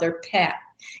this other pet,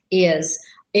 is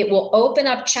it will open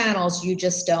up channels you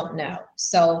just don't know.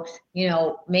 So,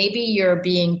 maybe you're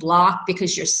being blocked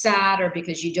because you're sad, or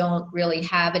because you don't really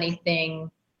have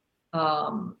anything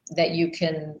that you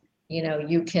can,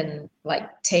 you can like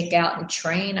take out and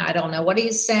train. I don't know what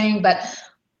he's saying, but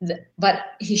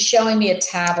he's showing me a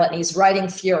tablet and he's writing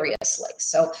furiously.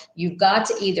 So you've got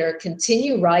to either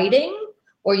continue writing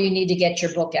or you need to get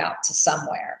your book out to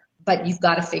somewhere, but you've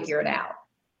got to figure it out.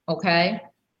 Okay.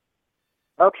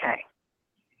 Okay.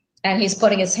 And he's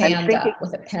putting his hand up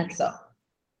with a pencil.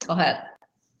 Go ahead.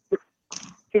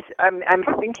 I'm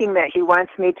thinking that he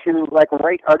wants me to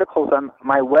write articles on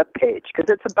my webpage, because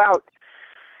it's about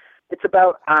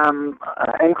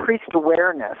increased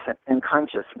awareness and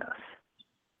consciousness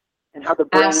and how the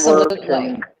brain Absolutely. works.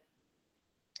 And,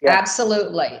 yeah.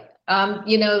 Absolutely.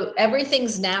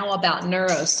 Everything's now about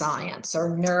neuroscience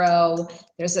or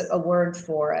there's a word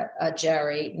for it,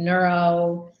 Jerry,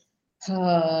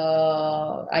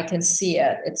 I can see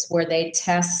it. It's where they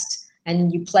test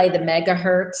and you play the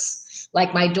megahertz.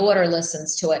 Like my daughter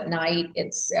listens to at night.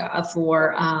 It's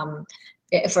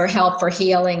for help for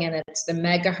healing, and it's the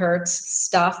megahertz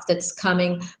stuff that's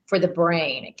coming for the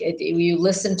brain. You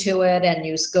listen to it and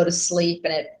you go to sleep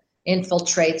and it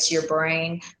infiltrates your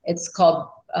brain. It's called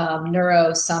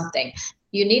neuro something.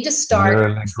 You need to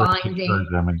start finding.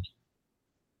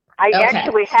 I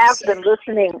actually have been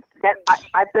listening.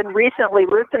 I've been recently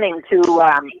listening to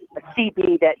a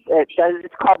CD that does.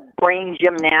 It's called brain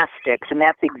gymnastics, and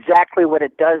that's exactly what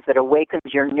it does. It awakens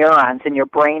your neurons in your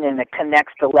brain, and it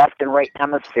connects the left and right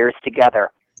hemispheres together.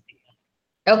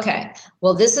 Okay.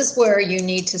 Well, this is where you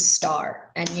need to start,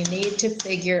 and you need to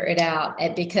figure it out,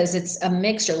 because it's a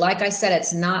mixture. Like I said,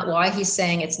 it's not why he's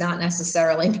saying it's not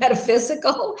necessarily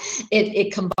metaphysical.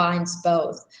 It combines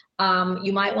both.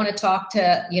 You might want to talk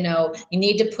to, you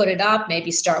need to put it up,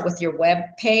 maybe start with your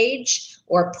web page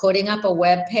or putting up a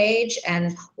web page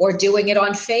or doing it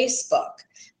on Facebook.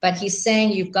 But he's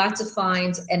saying you've got to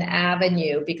find an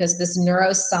avenue, because this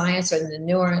neuroscience or the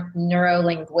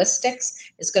neurolinguistics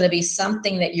is going to be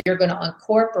something that you're going to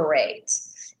incorporate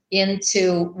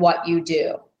into what you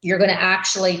do. You're going to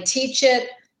actually teach it,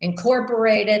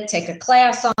 incorporate it, take a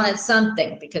class on it,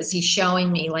 something, because he's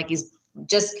showing me like he's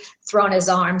just thrown his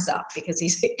arms up, because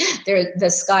he's there. The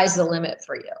sky's the limit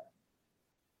for you.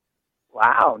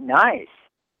 Wow, nice.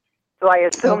 So I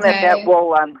assume that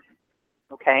will.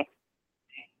 Okay.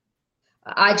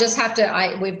 I just have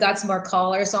to. We've got some more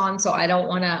callers on, so I don't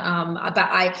want to. But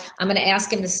I'm going to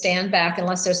ask him to stand back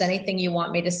unless there's anything you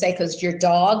want me to say, because your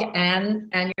dog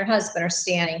and your husband are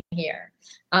standing here.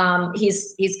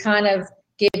 He's kind of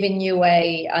giving you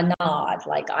a nod,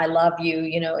 like I love you.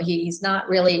 He's not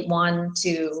really one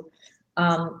to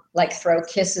throw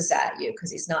kisses at you,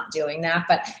 because he's not doing that,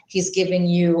 but he's giving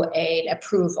you an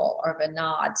approval or a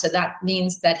nod. So that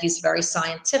means that he's very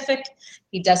scientific.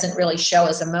 He doesn't really show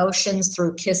his emotions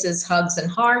through kisses, hugs, and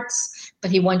hearts,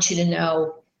 but he wants you to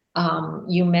know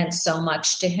you meant so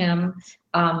much to him.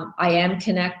 I am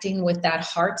connecting with that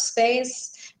heart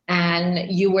space,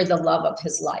 and you were the love of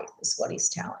his life, is what he's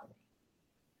telling me.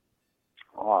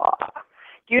 Oh.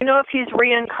 Do you know if he's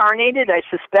reincarnated? I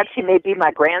suspect he may be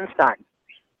my grandson.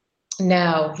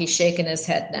 No, he's shaking his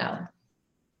head no.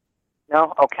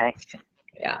 No? Okay.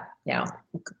 Yeah.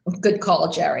 Good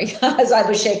call, Jerry. As I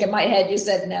was shaking my head, you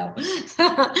said no.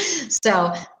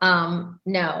 So,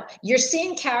 no. You're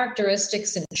seeing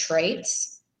characteristics and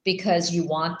traits because you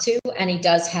want to, and he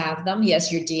does have them. He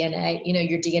has your DNA.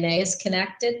 Your DNA is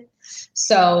connected.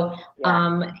 So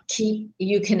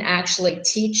you can actually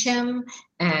teach him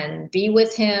and be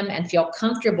with him and feel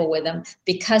comfortable with him,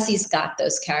 because he's got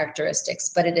those characteristics,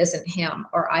 but it isn't him,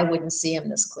 or I wouldn't see him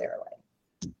this clearly.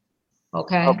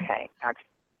 Okay? Okay.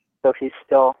 So he's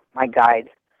still my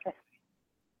guide.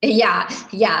 Yeah.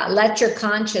 Let your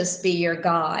conscious be your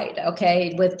guide,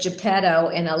 okay? With Geppetto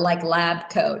in a lab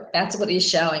coat. That's what he's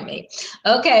showing me.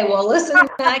 Okay, well, listen,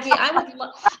 Maggie,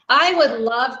 I would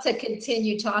love to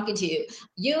continue talking to you.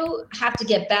 You have to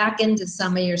get back into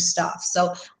some of your stuff.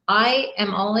 So I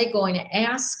am only going to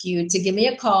ask you to give me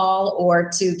a call or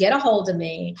to get a hold of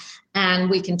me, and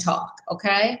we can talk,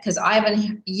 okay? Because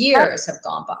years have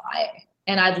gone by.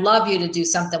 And I'd love you to do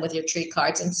something with your tree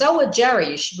cards. And so would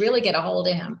Jerry. You should really get a hold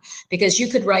of him, because you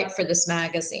could write for this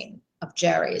magazine of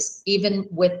Jerry's, even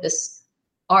with this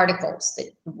articles,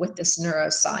 with this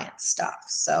neuroscience stuff.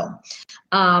 So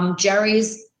Jerry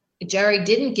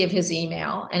didn't give his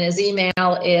email, and his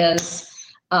email is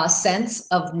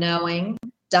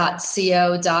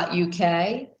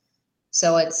senseofknowing.co.uk.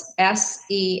 So it's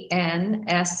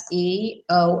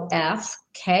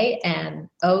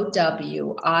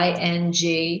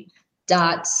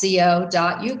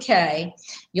senseofknowing.co.uk.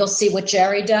 You'll see what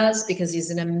Jerry does because he's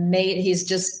an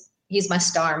amazing, he's my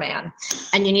star man.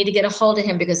 And you need to get a hold of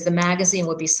him because the magazine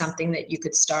would be something that you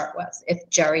could start with if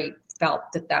Jerry felt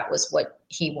that that was what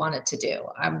he wanted to do.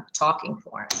 I'm talking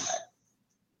for him. But.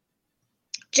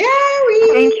 Jerry!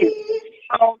 Thank you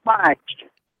so much.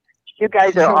 You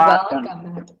guys are You're awesome.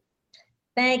 welcome, Maggie.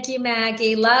 Thank you,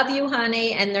 Maggie. Love you,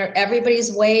 honey. And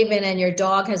everybody's waving, and your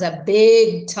dog has a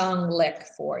big tongue lick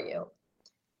for you.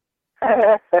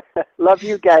 Love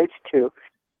you guys too.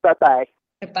 Bye-bye.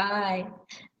 Bye.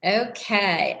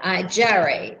 Okay.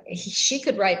 Jerry, she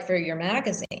could write for your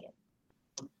magazine.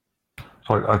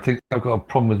 Sorry, I think I've got a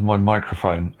problem with my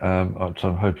microphone, so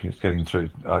I'm hoping it's getting through.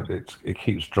 It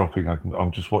keeps dropping.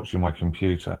 I'm just watching my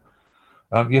computer.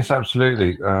 Yes,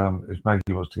 absolutely. If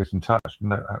Maggie wants to get in touch,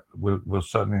 no, we'll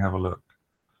certainly have a look.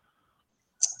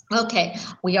 Okay,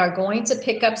 we are going to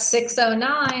pick up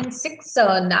 609.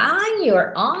 609,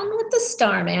 you're on with the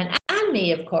Starman and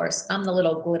me, of course. I'm the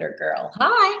little glitter girl.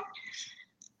 Hi.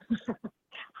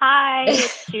 Hi,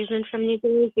 it's Susan from New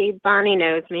Jersey. Bonnie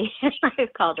knows me.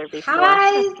 I've called her before.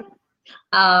 Hi.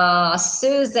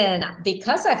 Susan,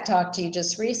 because I've talked to you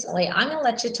just recently, I'm going to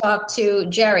let you talk to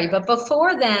Jerry. But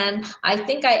before then, I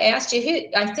think I asked you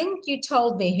I think you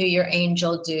told me who your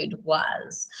angel dude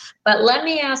was. But let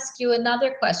me ask you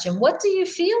another question. What do you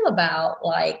feel about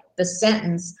like the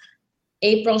sentence,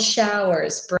 April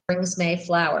showers brings May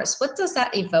flowers? What does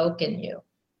that evoke in you?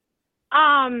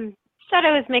 That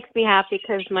always makes me happy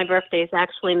because my birthday is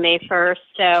actually May 1st.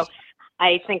 So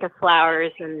I think of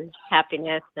flowers and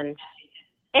happiness, and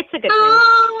it's a good thing.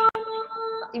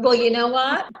 Well, you know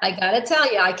what? I got to tell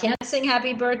you, I can't sing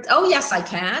happy birthday. Oh, yes, I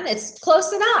can. It's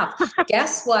close enough.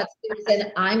 Guess what,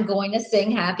 Susan? I'm going to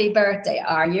sing happy birthday.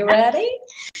 Are you ready?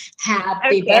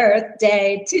 Happy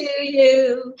birthday to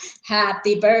you.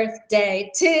 Happy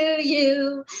birthday to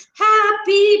you.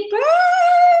 Happy birthday,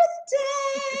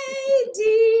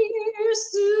 dear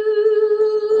Susan.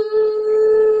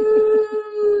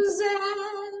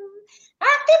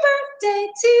 Happy birthday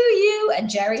to you. And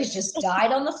Jerry's just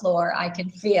died on the floor. I can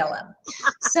feel him.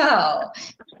 So,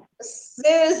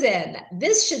 Susan,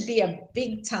 this should be a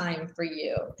big time for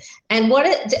you. And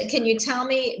can you tell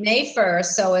me May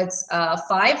 1st? So it's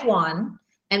 5/1.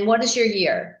 And what is your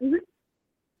year?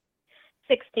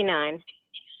 69.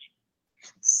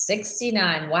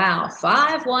 69. Wow.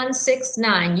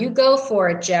 5169. You go for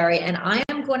it, Jerry. And I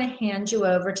am going to hand you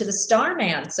over to the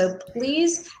Starman. So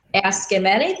please ask him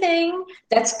anything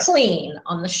that's clean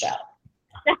on the show.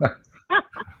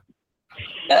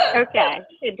 Okay.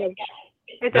 It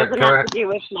doesn't have to do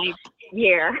with my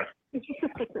year.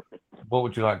 What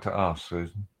would you like to ask,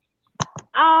 Susan?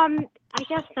 I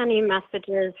guess any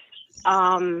messages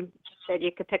that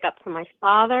you could pick up from my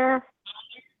father.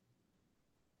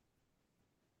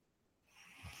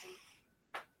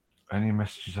 Any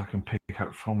messages I can pick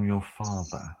up from your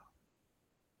father?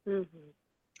 Mm-hmm.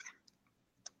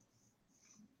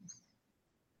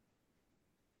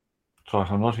 Sorry,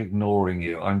 I'm not ignoring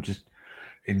you. I'm just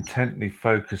intently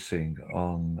focusing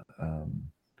on.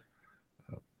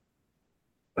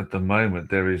 At the moment,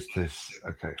 there is this.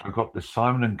 Okay, I've got the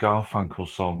Simon and Garfunkel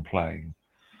song playing.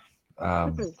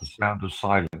 The sound of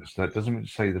silence. That doesn't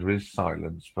say there is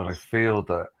silence, but I feel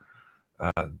that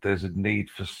there's a need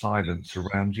for silence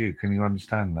around you. Can you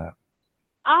understand that?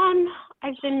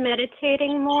 I've been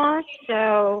meditating more,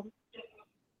 so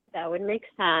that would make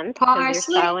sense. Because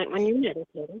you're silent when you're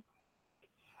meditating.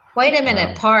 Wait a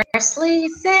minute. Parsley,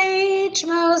 sage,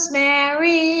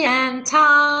 rosemary, and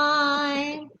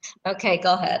thyme. Okay,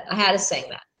 go ahead. I had to sing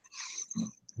that.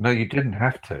 No, you didn't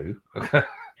have to.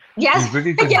 Yes, you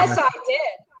really didn't yes, I did.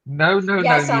 No,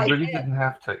 yes, you really didn't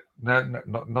have to. No,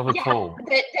 not at all.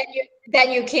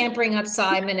 Then you can't bring up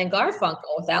Simon and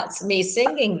Garfunkel without me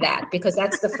singing that, because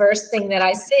that's the first thing that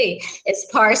I see. It's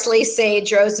parsley,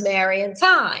 sage, rosemary, and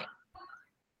thyme.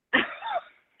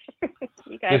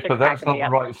 Yes, but that's not the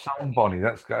right song, Bonnie.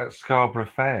 That's Scarborough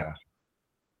Fair.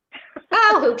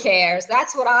 Oh, who cares?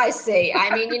 That's what I see.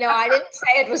 I mean, I didn't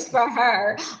say it was for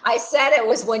her. I said it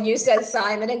was when you said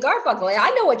Simon and Garfunkel.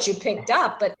 I know what you picked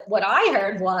up, but what I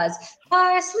heard was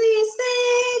parsley,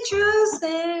 sage,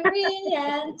 rosemary,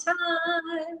 and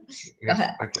thyme. Go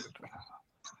ahead.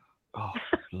 Oh,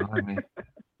 blimey.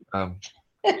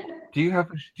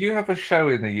 Do you have a show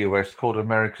in the US called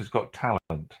America's Got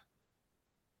Talent?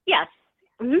 Yes.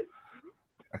 Mm-hmm.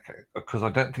 Okay, because I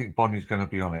don't think Bonnie's going to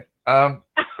be on it. Now,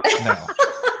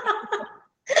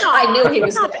 I knew he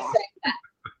was going to say that.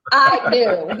 I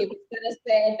knew he was going to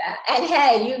say that. And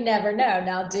hey, you never know,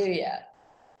 now do you?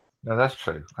 No, that's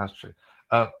true. That's true.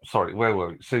 Sorry, where were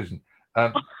we? Susan.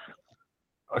 I've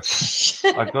got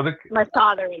to. My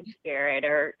father in spirit,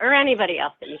 or anybody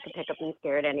else that you can pick up in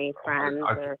spirit, any friends.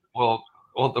 Well,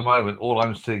 at the moment, all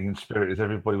I'm seeing in spirit is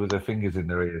everybody with their fingers in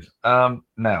their ears.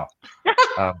 Now.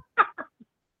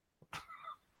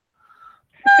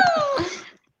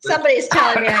 Somebody's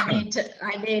telling me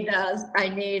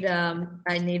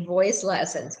I need voice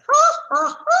lessons.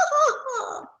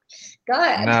 Go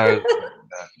ahead. No.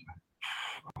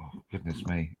 Oh, goodness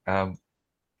me. There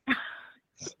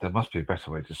must be a better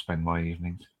way to spend my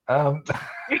evenings. Sorry,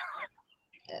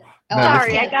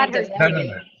 I got her.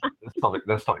 No.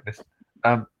 Let's stop this.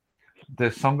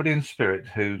 There's somebody in spirit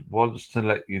who wants to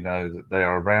let you know that they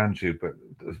are around you, but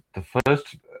the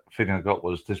first thing I got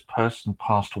was this person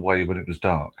passed away when it was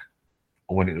dark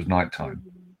or when it was nighttime.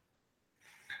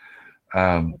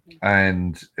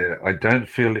 And I don't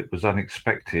feel it was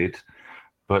unexpected,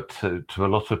 but to a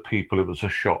lot of people it was a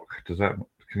shock. Can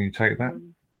you take that?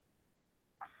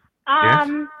 Yes?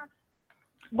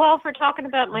 Well, if we're talking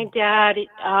about my dad,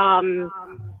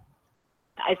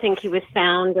 I think he was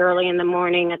found early in the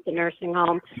morning at the nursing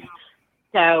home,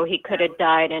 so he could have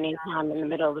died any time in the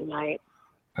middle of the night.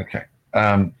 Okay.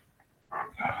 And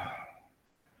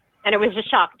it was a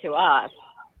shock to us.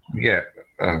 Yeah,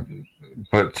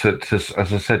 but to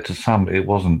as I said, to some it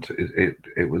wasn't. It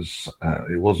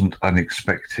wasn't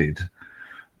unexpected.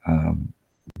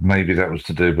 Maybe that was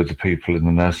to do with the people in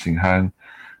the nursing home.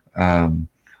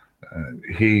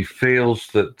 He feels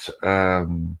that.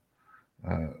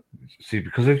 See,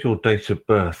 because of your date of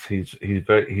birth, he's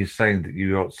saying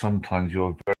that sometimes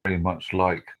you're very much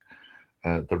like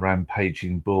the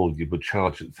rampaging bull. You would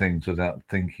charge at things without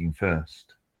thinking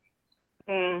first.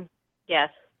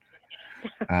 Yes.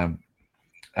 And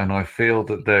I feel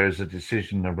that there is a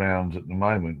decision around at the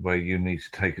moment where you need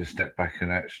to take a step back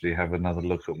and actually have another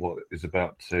look at what is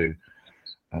about to,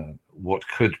 what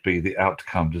could be the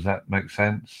outcome. Does that make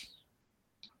sense?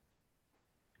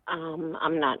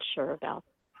 I'm not sure about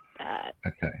that.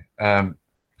 Okay.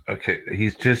 Okay.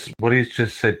 What he's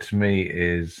just said to me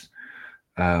is,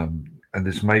 and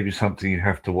this may be something you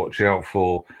have to watch out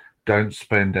for. Don't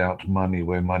spend out money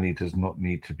where money does not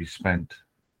need to be spent.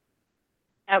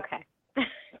 Okay.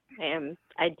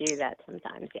 I do that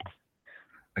sometimes, yes.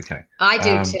 Okay. I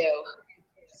do too.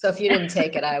 So if you didn't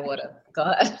take it, I would have. Go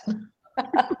ahead.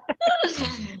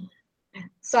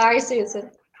 Sorry,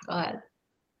 Susan. Go ahead.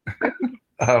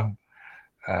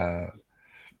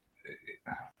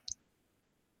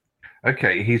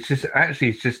 Okay, he's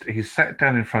sat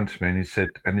down in front of me and he said,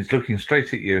 and he's looking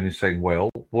straight at you and he's saying, well,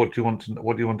 what do you want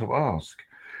to ask?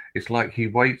 It's like he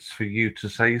waits for you to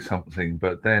say something,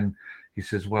 but then he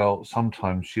says, well,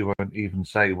 sometimes she won't even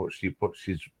say what she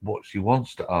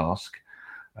wants to ask,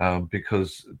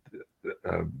 because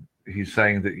he's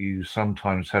saying that you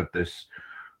sometimes have this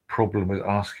problem with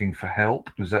asking for help.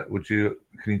 Can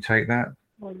you take that?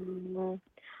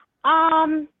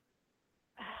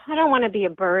 I don't want to be a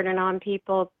burden on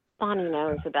people. Bonnie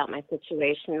knows about my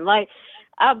situation, like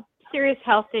a serious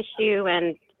health issue,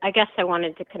 and I guess I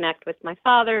wanted to connect with my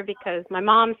father because my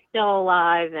mom's still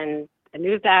alive, and I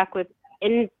moved back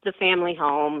in the family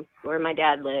home where my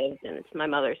dad lives, and it's my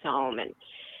mother's home, and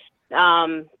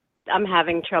I'm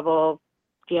having trouble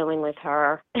dealing with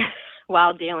her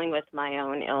while dealing with my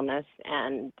own illness,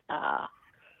 and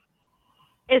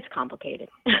it's complicated.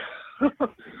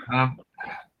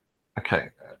 Okay.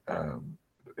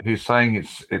 He's saying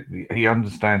he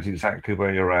understands exactly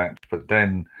where you're at, but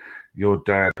then your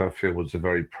dad, I feel, was a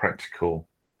very practical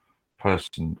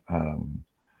person,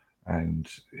 and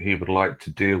he would like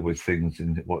to deal with things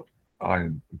in what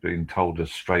I'm being told are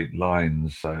straight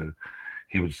lines. So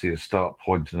he would see a start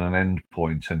point and an end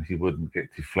point, and he wouldn't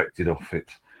get deflected off it.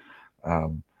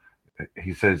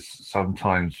 He says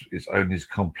sometimes it's only as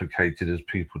complicated as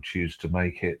people choose to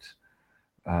make it.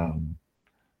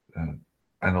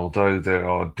 And although there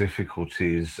are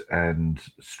difficulties and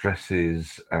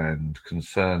stresses and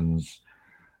concerns,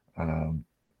 and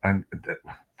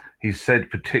he said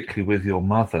particularly with your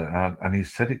mother, and he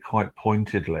said it quite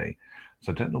pointedly,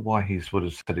 so I don't know why he would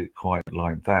have said it quite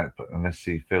like that, but unless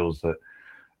he feels that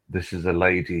this is a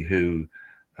lady who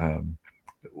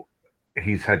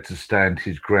he's had to stand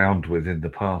his ground with in the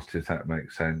past, if that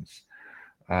makes sense.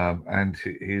 And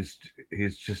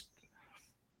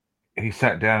he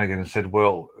sat down again and said,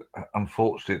 well,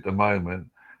 unfortunately at the moment,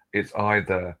 it's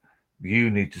either you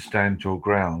need to stand your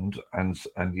ground and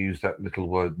use that little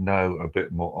word no a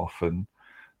bit more often,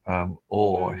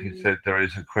 Or he said there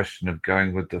is a question of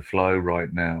going with the flow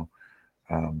right now.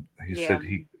 He Yeah. said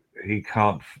he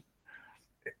can't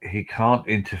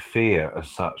interfere as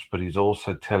such, but he's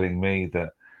also telling me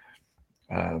that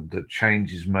that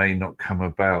changes may not come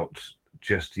about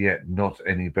just yet, not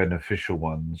any beneficial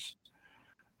ones.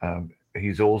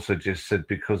 He's also just said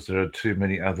because there are too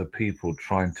many other people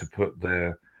trying to put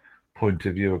their point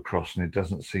of view across, and it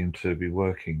doesn't seem to be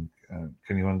working.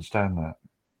 Can you understand that?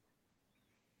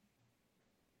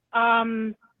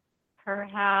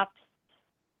 Perhaps.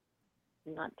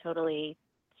 I'm not totally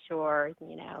sure.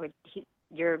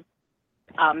 You're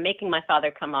making my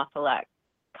father come off a lot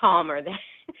calmer than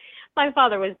my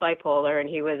father was bipolar, and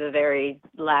he was a very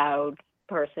loud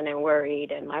person and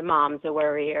worried, and my mom's a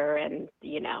worrier, and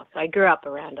so I grew up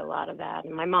around a lot of that.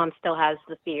 And my mom still has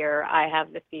the fear, I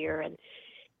have the fear, and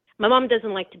my mom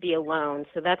doesn't like to be alone,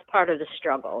 so that's part of the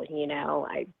struggle.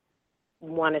 I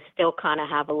want to still kind of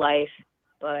have a life,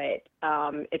 but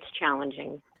it's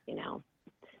challenging,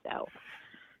 so.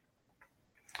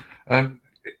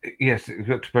 Yes, you've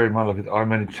got to bear in mind that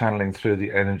I'm only channeling through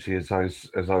the energy as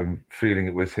I'm feeling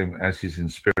it with him as he's in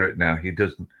spirit now.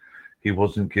 He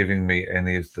wasn't giving me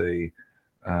any of the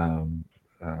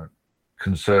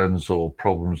concerns or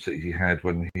problems that he had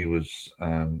when he was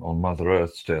on Mother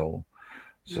Earth still.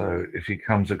 So if he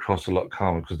comes across a lot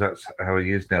calmer, because that's how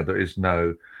he is now, there is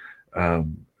no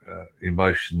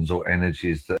emotions or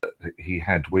energies that he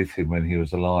had with him when he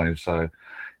was alive. So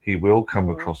he will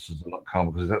come across as a lot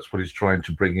calmer, because that's what he's trying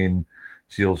to bring in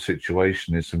to your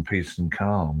situation, is some peace and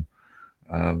calm.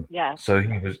 So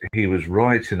he was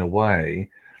right in a way.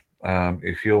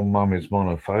 If your mum is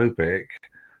monophobic,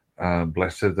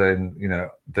 bless her, then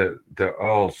there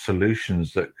are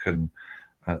solutions that can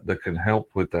help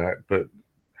with that. But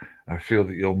I feel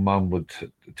that your mum would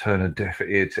turn a deaf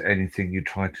ear to anything you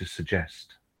try to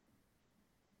suggest.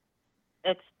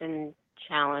 It's been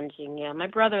challenging. Yeah, my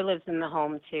brother lives in the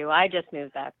home too. I just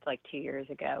moved back like 2 years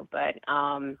ago, but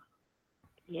I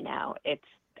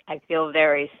feel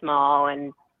very small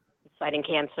and fighting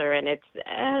cancer, and it's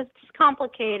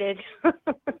complicated.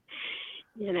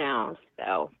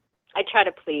 So I try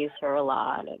to please her a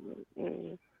lot.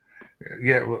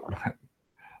 Yeah, well,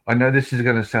 I know this is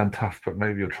going to sound tough, but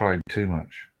maybe you're trying too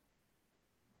much.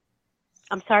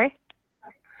 I'm sorry?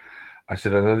 I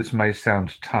said, I know this may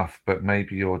sound tough, but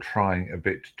maybe you're trying a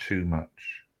bit too much.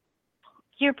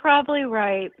 You're probably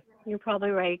right.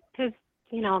 Because,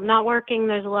 I'm not working.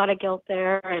 There's a lot of guilt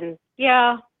there. And,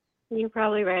 yeah, you're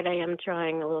probably right. I am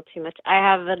trying a little too much. I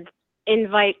have an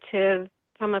invite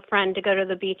from a friend to go to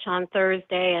the beach on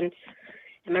Thursday, and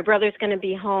my brother's going to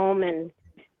be home.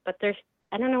 But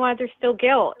I don't know why there's still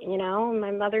guilt,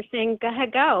 My mother's saying, go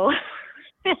ahead, go.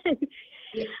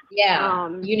 Yeah,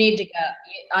 you need to go.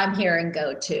 I'm hearing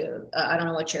go too. I don't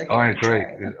know what you're hearing.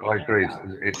 I agree.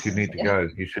 If you need to go,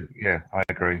 you should. Yeah, I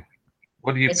agree.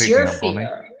 What are you It's picking your up, Bonnie?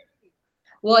 fear.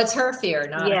 Well, it's her fear,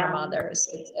 not her mother's.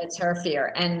 It's her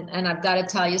fear. And I've got to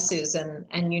tell you, Susan,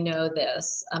 and you know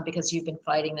this because you've been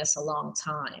fighting this a long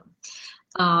time.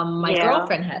 My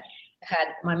girlfriend had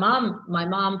my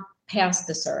mom passed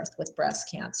this earth with breast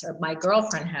cancer. My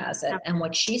girlfriend has it. And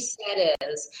what she said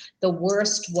is the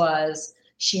worst was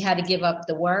she had to give up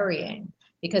the worrying,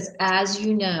 because as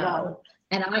you know,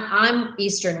 and I'm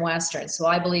Eastern Western, so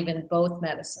I believe in both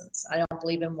medicines. I don't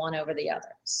believe in one over the other.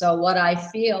 So what I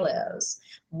feel is,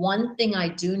 one thing I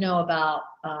do know about,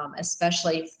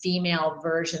 especially female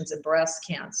versions of breast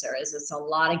cancer, is it's a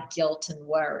lot of guilt and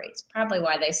worry. It's probably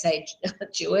why they say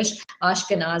Jewish,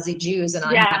 Ashkenazi Jews, and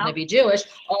I happen to be Jewish,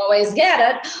 always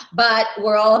get it, but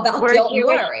we're all about guilt and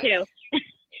worry. Too.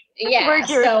 Yeah, we're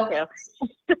Jewish so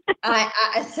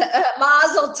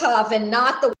Mazel tov, and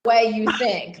not the way you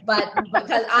think, but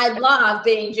because I love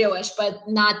being Jewish, but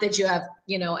not that you have,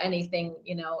 anything,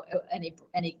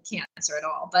 any cancer at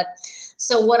all. But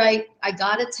so what I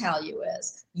got to tell you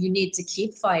is, you need to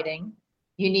keep fighting.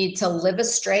 You need to live a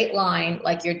straight line,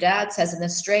 like your dad says, and the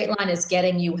straight line is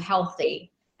getting you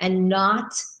healthy and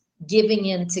not giving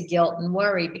in to guilt and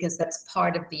worry, because that's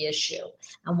part of the issue.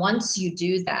 And once you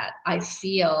do that, I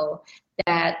feel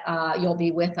that you'll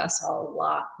be with us a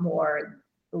lot more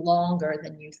longer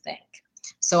than you think.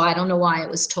 So I don't know why it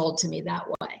was told to me that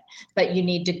way, but you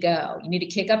need to go. You need to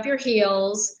kick up your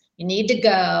heels. You need to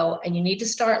go, and you need to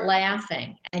start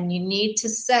laughing, and you need to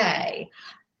say,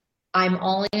 I'm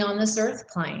only on this earth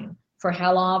plane for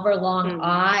however long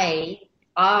I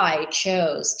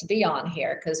chose to be on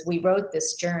here, because we wrote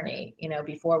this journey,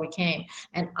 before we came,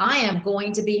 and I am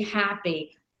going to be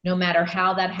happy no matter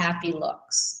how that happy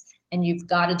looks. And you've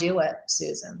got to do it,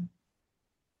 Susan.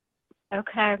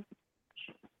 Okay.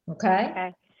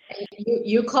 Okay.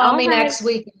 You call All me right. next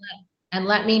week and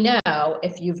let me know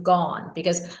if you've gone,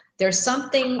 because there's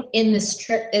something in this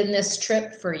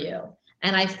trip for you.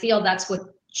 And I feel that's what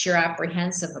you're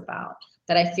apprehensive about,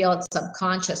 that I feel it's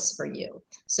subconscious for you.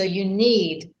 So you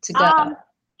need to go.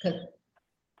 'Cause-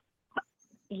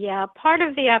 Yeah, part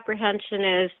of the apprehension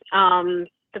is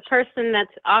the person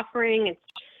that's offering,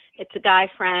 it's a guy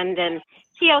friend, and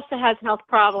he also has health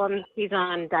problems. He's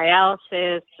on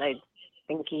dialysis. I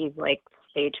think he's like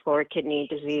stage 4 kidney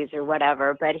disease or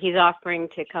whatever, but he's offering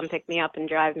to come pick me up and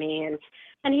drive me,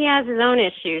 and he has his own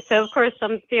issues. So of course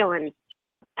I'm feeling,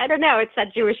 I don't know, it's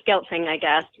that Jewish guilt thing, I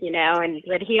guess, and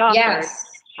but he offered. Yes.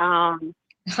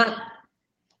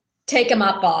 Take him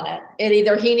up on it.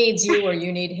 Either he needs you or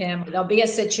you need him. There'll be a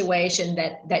situation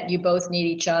that you both need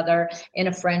each other in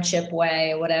a friendship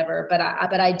way or whatever. But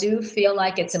I do feel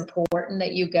like it's important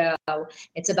that you go.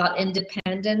 It's about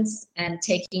independence and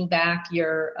taking back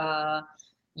your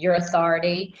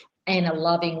authority in a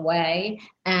loving way.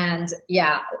 And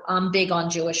yeah, I'm big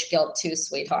on Jewish guilt too,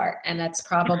 sweetheart. And that's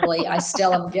probably, I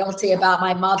still am guilty about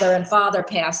my mother and father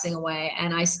passing away.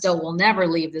 And I still will never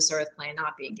leave this earth plane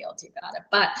not being guilty about it.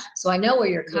 But so I know where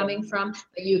you're coming from,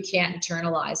 but you can't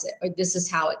internalize it. Or this is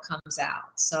how it comes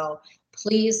out. So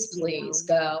please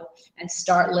go and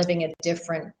start living a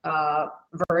different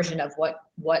version of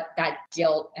what that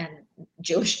guilt and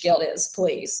Jewish guilt is,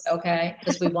 please. Okay.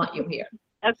 Because we want you here.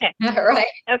 Okay. All right.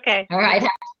 Okay. All right.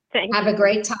 Have you. a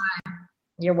great time.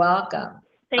 You're welcome.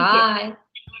 Thank Bye.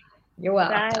 You're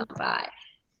Bye. welcome. Bye.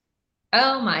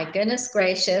 Oh my goodness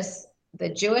gracious. The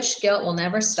Jewish guilt will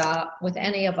never stop with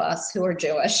any of us who are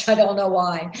Jewish. I don't know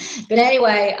why. But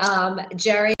anyway,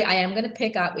 Jerry, I am going to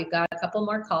pick up. We've got a couple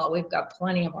more calls. We've got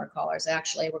plenty of more callers,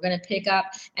 actually. We're going to pick up.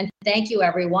 And thank you,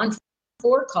 everyone,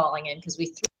 for calling in, because we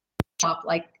threw up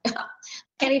like,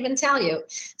 can't even tell you.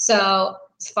 So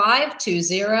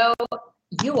 520,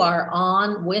 you are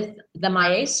on with the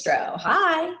maestro.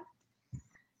 Hi.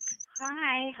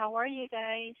 Hi, how are you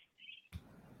guys?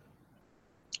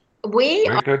 We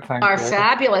Very good, thank are you.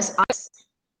 fabulous.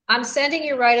 I'm sending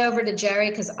you right over to Jerry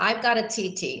because I've got a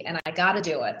TT and I got to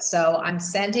do it. So I'm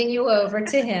sending you over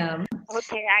to him.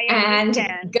 Okay, I and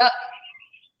understand.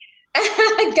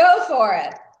 go for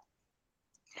it.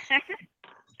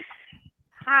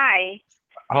 Hi.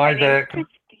 Hi My there. name is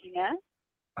Christina,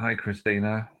 Hi,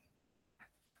 Christina.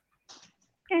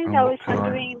 and I was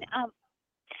wondering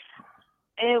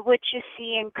what you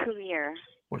see in career.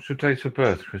 What's your date of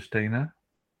birth, Christina?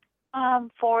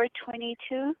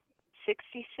 4/22/66.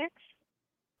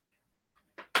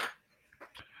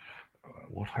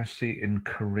 What I see in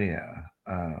career.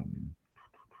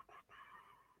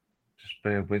 Just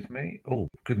bear with me. Oh,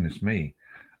 goodness me.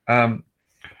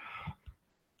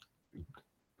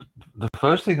 The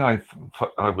first thing I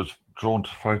was drawn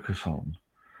to focus on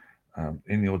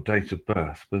in your date of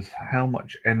birth was how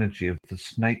much energy of the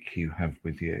snake you have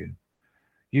with you.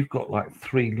 You've got like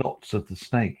 3 lots of the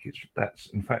snake.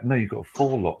 In fact, no, you've got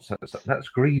 4 lots. That's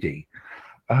greedy.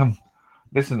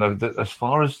 Listen, though, as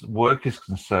far as work is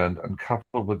concerned, and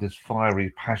coupled with this fiery,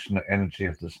 passionate energy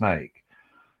of the snake,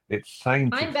 it's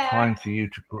saying it's time for you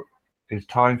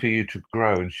to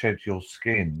grow and shed your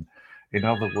skin. In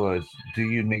other words, do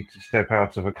you need to step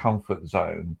out of a comfort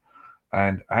zone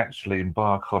and actually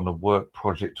embark on a work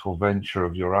project or venture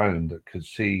of your own that could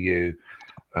see you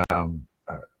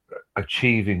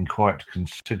achieving quite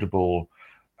considerable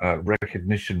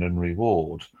recognition and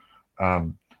reward?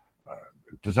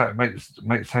 Does that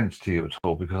make sense to you at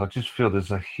all? Because I just feel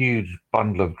there's a huge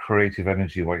bundle of creative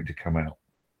energy waiting to come out.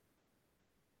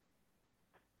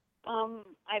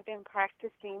 I've been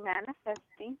practicing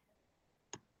manifesting.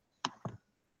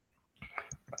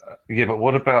 Yeah, but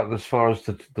what about as far as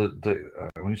the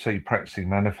when you say you're practicing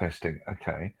manifesting,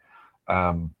 okay,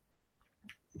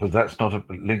 but that's not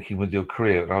linking with your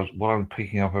career. What I'm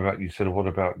picking up about, you said, what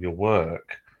about your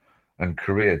work and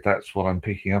career? That's what I'm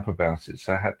picking up about it.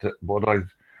 So what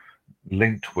I've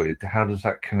linked with, how does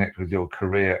that connect with your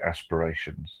career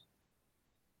aspirations?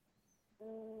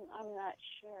 I'm not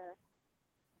sure.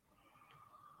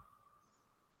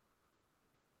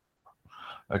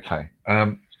 Okay.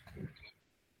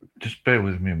 Just bear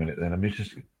with me a minute then. Let me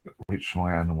just reach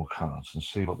my animal cards and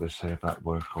see what they say about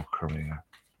work or career.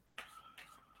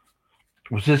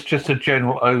 Was this just a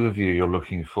general overview you're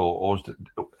looking for, or is it,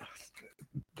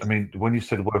 I mean, when you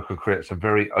said work or career, it's a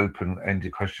very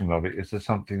open-ended question, love it. Is there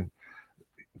something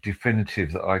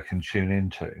definitive that I can tune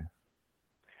into?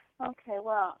 Okay,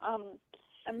 well, I'm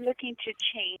looking to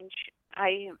change. I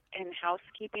am in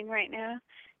housekeeping right now,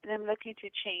 and I'm looking to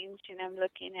change, and I'm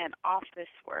looking at office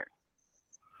work.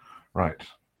 Right.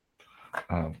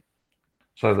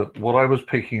 So that what I was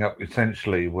picking up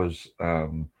essentially was,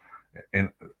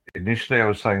 initially I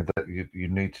was saying that you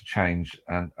need to change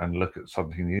and look at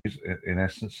something new. In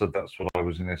essence, so that's what I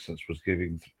was in essence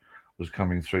was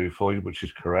coming through for you, which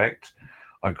is correct.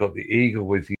 I've got the eagle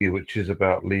with you, which is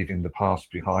about leaving the past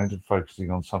behind and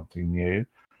focusing on something new,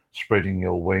 spreading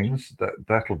your wings.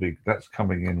 That's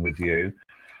coming in with you.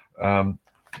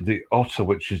 The otter,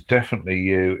 which is definitely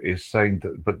you, is saying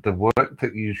that, but the work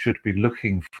that you should be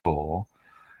looking for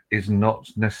is not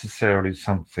necessarily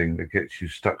something that gets you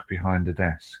stuck behind a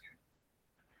desk.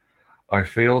 I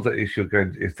feel that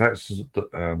if that's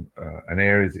an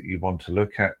area that you want to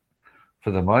look at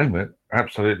for the moment,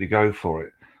 absolutely go for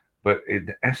it. But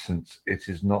in essence, it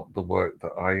is not the work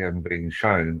that I am being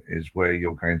shown is where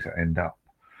you're going to end up.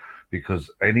 Because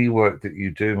any work that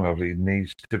you do, Lovely,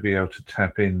 needs to be able to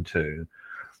tap into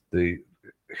the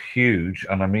huge,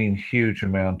 and I mean huge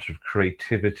amount of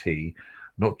creativity,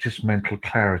 not just mental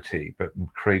clarity, but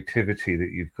creativity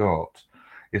that you've got.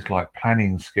 It's like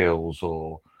planning skills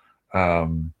or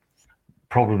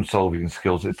problem-solving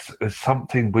skills. It's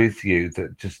something with you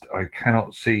that just, I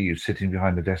cannot see you sitting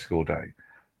behind a desk all day.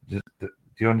 Do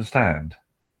you understand?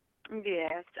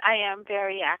 Yes, I am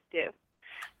very active.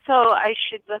 So I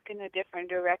should look in a different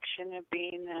direction of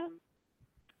being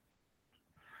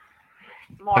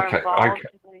more involved.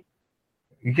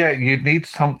 Yeah, you need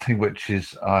something which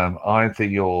is either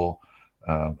you're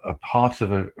a part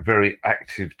of a very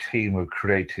active team of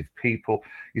creative people.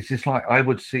 It's just like I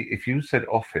would see, if you said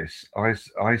office,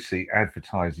 I see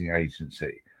advertising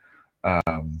agency,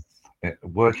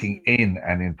 working in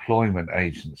an employment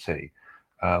agency,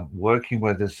 working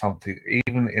where there's something,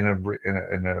 even in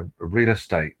a real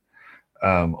estate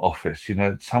office,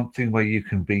 something where you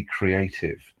can be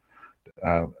creative.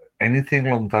 Anything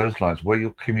along those lines where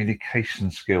your communication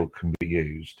skill can be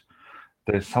used.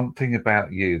 There's something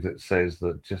about you that says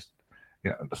that just,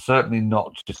 certainly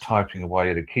not just typing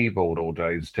away at a keyboard all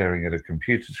day and staring at a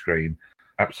computer screen.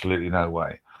 Absolutely no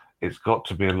way. It's got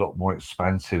to be a lot more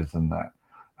expansive than that.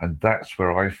 And that's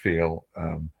where I feel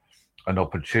an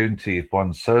opportunity, if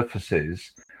one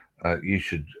surfaces, you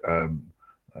should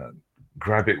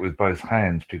grab it with both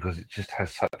hands, because it just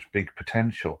has such big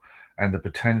potential. And the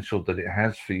potential that it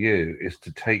has for you is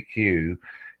to take you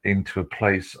into a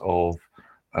place of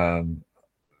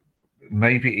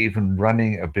maybe even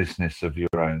running a business of your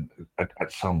own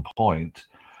at some point.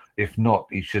 If not,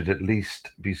 you should at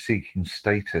least be seeking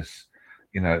status,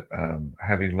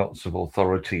 having lots of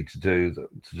authority to do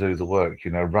the work,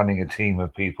 running a team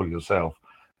of people yourself.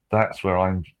 That's where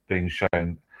I'm being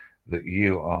shown that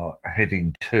you are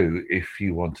heading to if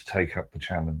you want to take up the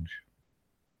challenge.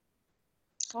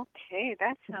 Okay,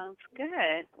 that sounds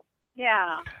good.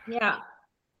 Yeah.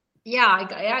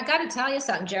 I got to tell you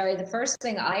something, Jerry. The first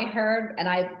thing I heard, and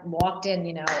I walked in,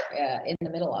 in the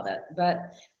middle of it,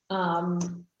 but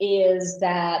is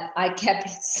that I kept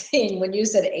seeing, when you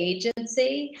said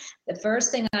agency, the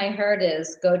first thing I heard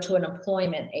is go to an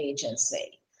employment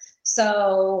agency.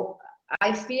 So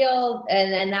I feel,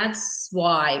 and that's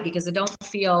why, because I don't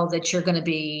feel that you're going to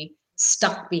be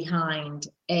stuck behind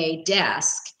a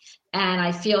desk. And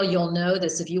I feel you'll know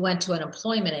this if you went to an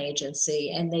employment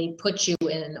agency and they put you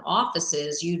in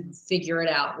offices, you'd figure it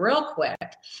out real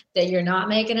quick that you're not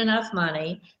making enough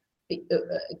money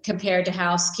compared to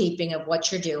housekeeping of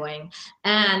what you're doing,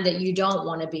 and that you don't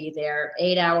want to be there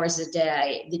 8 hours a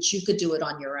day, that you could do it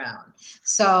on your own.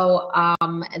 So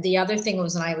the other thing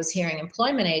was, when I was hearing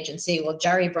employment agency, well,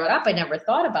 Jerry brought up, I never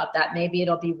thought about that. Maybe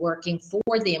it'll be working for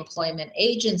the employment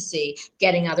agency,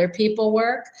 getting other people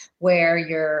work, where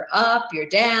you're up, you're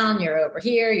down, you're over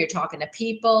here, you're talking to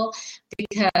people.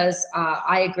 Because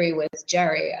I agree with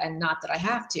Jerry, and not that I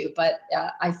have to, but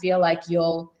I feel like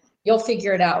you'll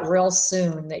figure it out real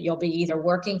soon, that you'll be either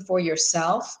working for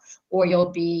yourself or you'll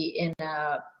be in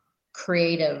a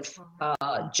creative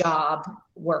job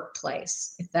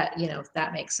workplace, if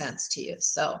that makes sense to you.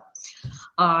 So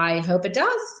I hope it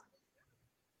does.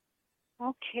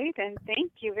 Okay, then.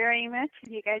 Thank you very much.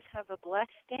 You guys have a blessed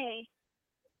day.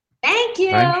 Thank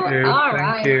you. All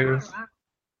right.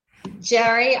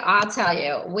 Jerry, I'll tell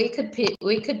you, we could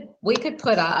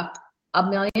put up 1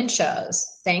 million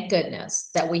shows. Thank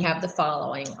goodness that we have the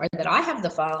following, or that I have the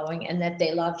following, and that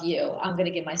they love you. I'm going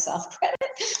to give myself credit,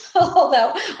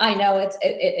 although I know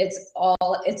it's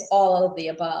all of the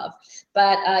above.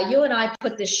 But you and I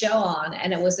put this show on,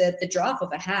 and it was at the drop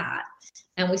of a hat,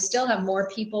 and we still have more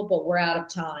people, but we're out of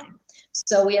time.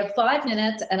 So we have 5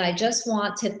 minutes, and I just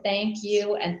want to thank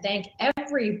you and thank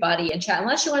everybody in chat,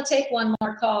 unless you want to take one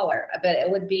more caller, but it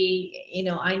would be,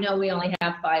 I know we only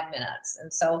have 5 minutes.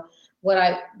 And so what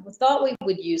I thought we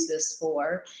would use this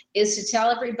for is to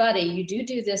tell everybody you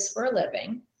do this for a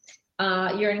living.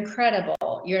 You're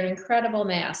incredible. You're an incredible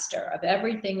master of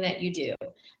everything that you do.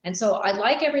 And so I'd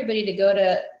like everybody to go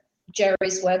to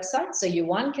Jerry's website so you,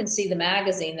 one, can see the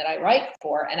magazine that I write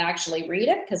for and actually read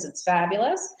it because it's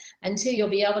fabulous. And two, you'll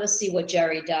be able to see what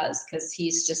Jerry does because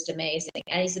he's just amazing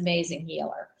and he's an amazing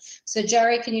healer. So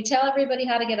Jerry, can you tell everybody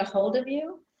how to get a hold of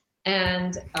you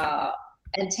and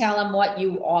tell them what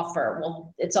you offer?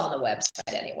 Well, it's on the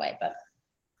website anyway, but.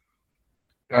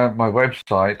 My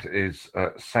website is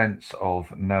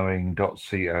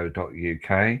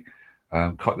senseofknowing.co.uk.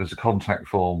 There's a contact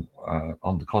form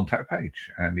on the contact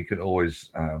page, and you can always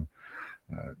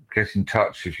get in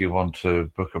touch if you want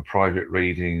to book a private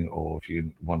reading or if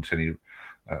you want any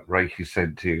Reiki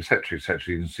sent to you, etc.,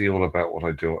 etc. You can see all about what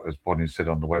I do, as Bonnie said,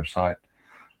 on the website.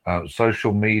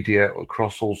 Social media,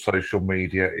 across all social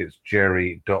media, it's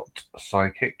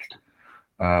jerry.psychic.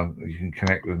 You can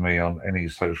connect with me on any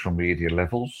social media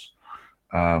levels.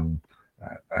 And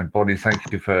Bonnie,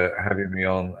 thank you for having me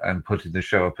on and putting the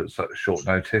show up at such short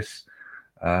notice.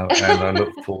 And I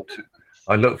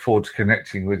look forward to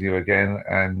connecting with you again.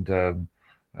 And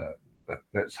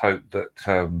let's hope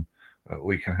that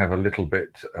we can have a little bit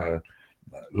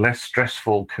less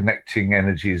stressful connecting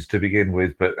energies to begin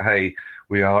with. But hey,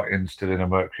 we are still in a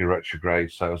Mercury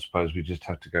retrograde, so I suppose we just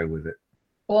have to go with it.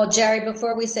 Well, Jerry,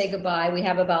 before we say goodbye, we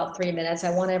have about 3 minutes. I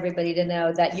want everybody to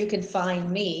know that you can find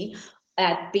me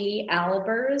at B.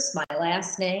 Albers, my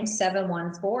last name,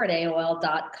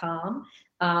 714@AOL.com.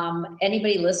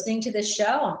 Anybody listening to this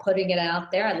show, I'm putting it out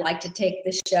there. I'd like to take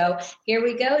this show. Here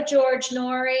we go, George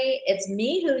Norrie. It's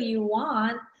me who you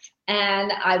want.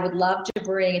 And I would love to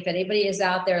bring, if anybody is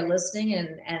out there listening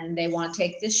and they want to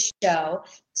take this show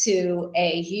to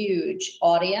a huge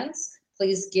audience,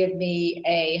 please give me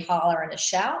a holler and a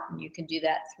shout, and you can do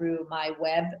that through my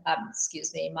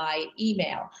my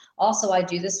email. Also, I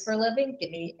do this for a living. Give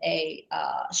me a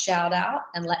shout out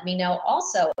and let me know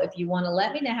also if you want to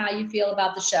let me know how you feel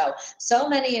about the show. So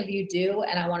many of you do,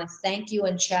 and I want to thank you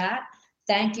in chat.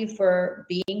 Thank you for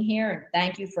being here, and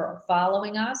thank you for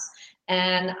following us.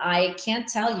 And I can't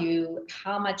tell you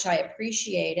how much I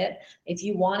appreciate it. If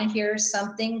you want to hear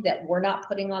something that we're not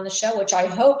putting on the show, which I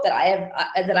hope that I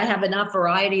have enough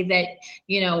variety that,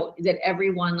 that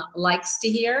everyone likes to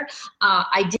hear.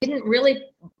 I didn't really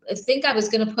think I was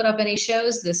going to put up any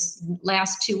shows this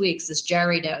last 2 weeks, as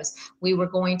Jerry knows. We were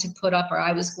going to put up, or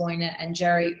I was going to, and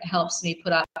Jerry helps me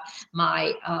put up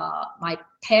my my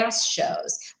past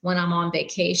shows when I'm on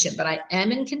vacation. But I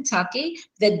am in Kentucky.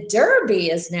 The Derby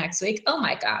is next week. Oh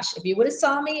my gosh! If you would have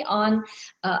saw me on,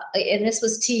 and this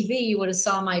was TV, you would have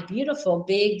saw my beautiful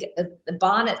big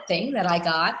bonnet thing that I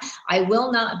got. I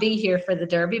will not be here for the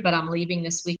Derby, but I'm leaving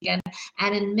this weekend.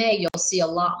 And in May, you'll see a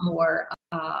lot more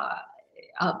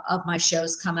of my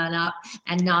shows coming up,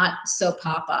 and not so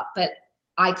pop up. But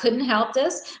I couldn't help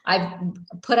this. I've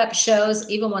put up shows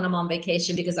even when I'm on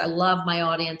vacation because I love my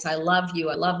audience. I love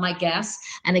you. I love my guests.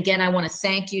 And again, I want to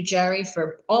thank you, Jerry,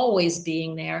 for always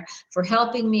being there, for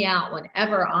helping me out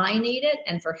whenever I need it,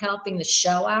 and for helping the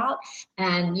show out.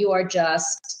 And you are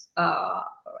just,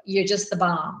 you're just the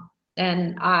bomb.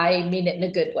 And I mean it in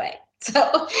a good way.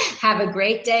 So have a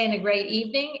great day and a great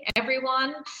evening,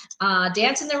 everyone.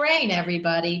 Dance in the rain,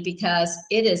 everybody, because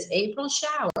it is April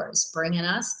showers bringing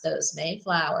us those May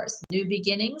flowers. New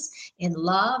beginnings in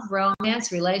love,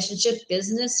 romance, relationship,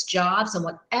 business, jobs, and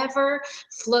whatever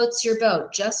floats your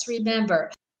boat. Just remember,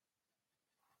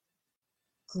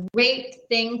 great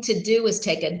thing to do is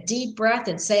take a deep breath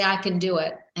and say, I can do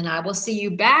it. And I will see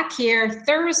you back here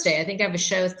Thursday. I think I have a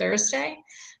show Thursday.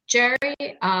 Jerry,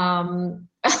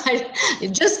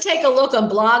 just take a look on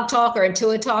Blog Talk or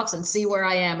Intuit Talks and see where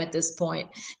I am at this point.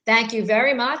 Thank you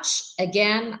very much.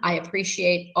 Again, I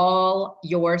appreciate all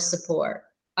your support.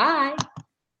 Bye.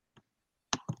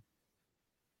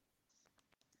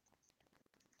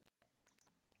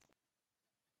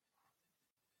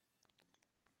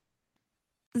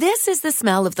 This is the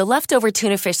smell of the leftover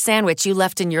tuna fish sandwich you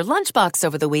left in your lunchbox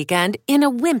over the weekend in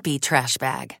a wimpy trash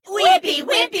bag. Wimpy,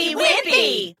 wimpy,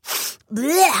 wimpy!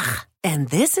 Blech! And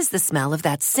this is the smell of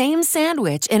that same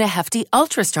sandwich in a hefty,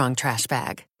 ultra-strong trash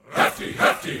bag. Hefty,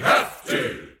 hefty,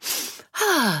 hefty!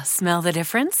 Ah, smell the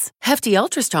difference? Hefty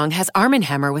Ultra Strong has Arm &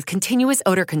 Hammer with continuous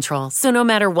odor control, so no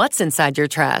matter what's inside your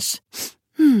trash,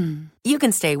 you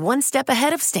can stay one step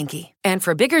ahead of stinky. And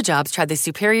for bigger jobs, try the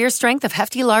superior strength of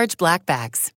Hefty Large Black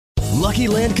Bags. Lucky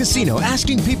Land Casino,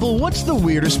 asking people, what's the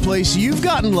weirdest place you've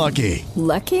gotten lucky?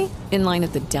 Lucky? In line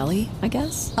at the deli, I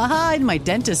guess? Aha, in my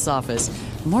dentist's office.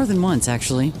 More than once,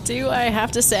 actually. Do I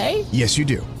have to say? Yes, you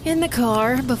do. In the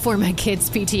car before my kids'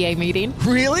 PTA meeting.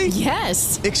 Really?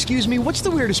 Yes. Excuse me, what's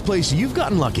the weirdest place you've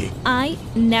gotten lucky? I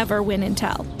never win and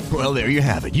tell. Well, there you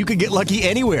have it. You can get lucky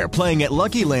anywhere, playing at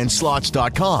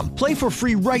LuckyLandSlots.com. Play for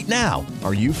free right now.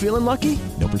 Are you feeling lucky?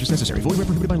 No purchase necessary. Void where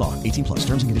prohibited by law. 18 plus.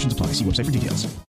 Terms and conditions apply. See website for details.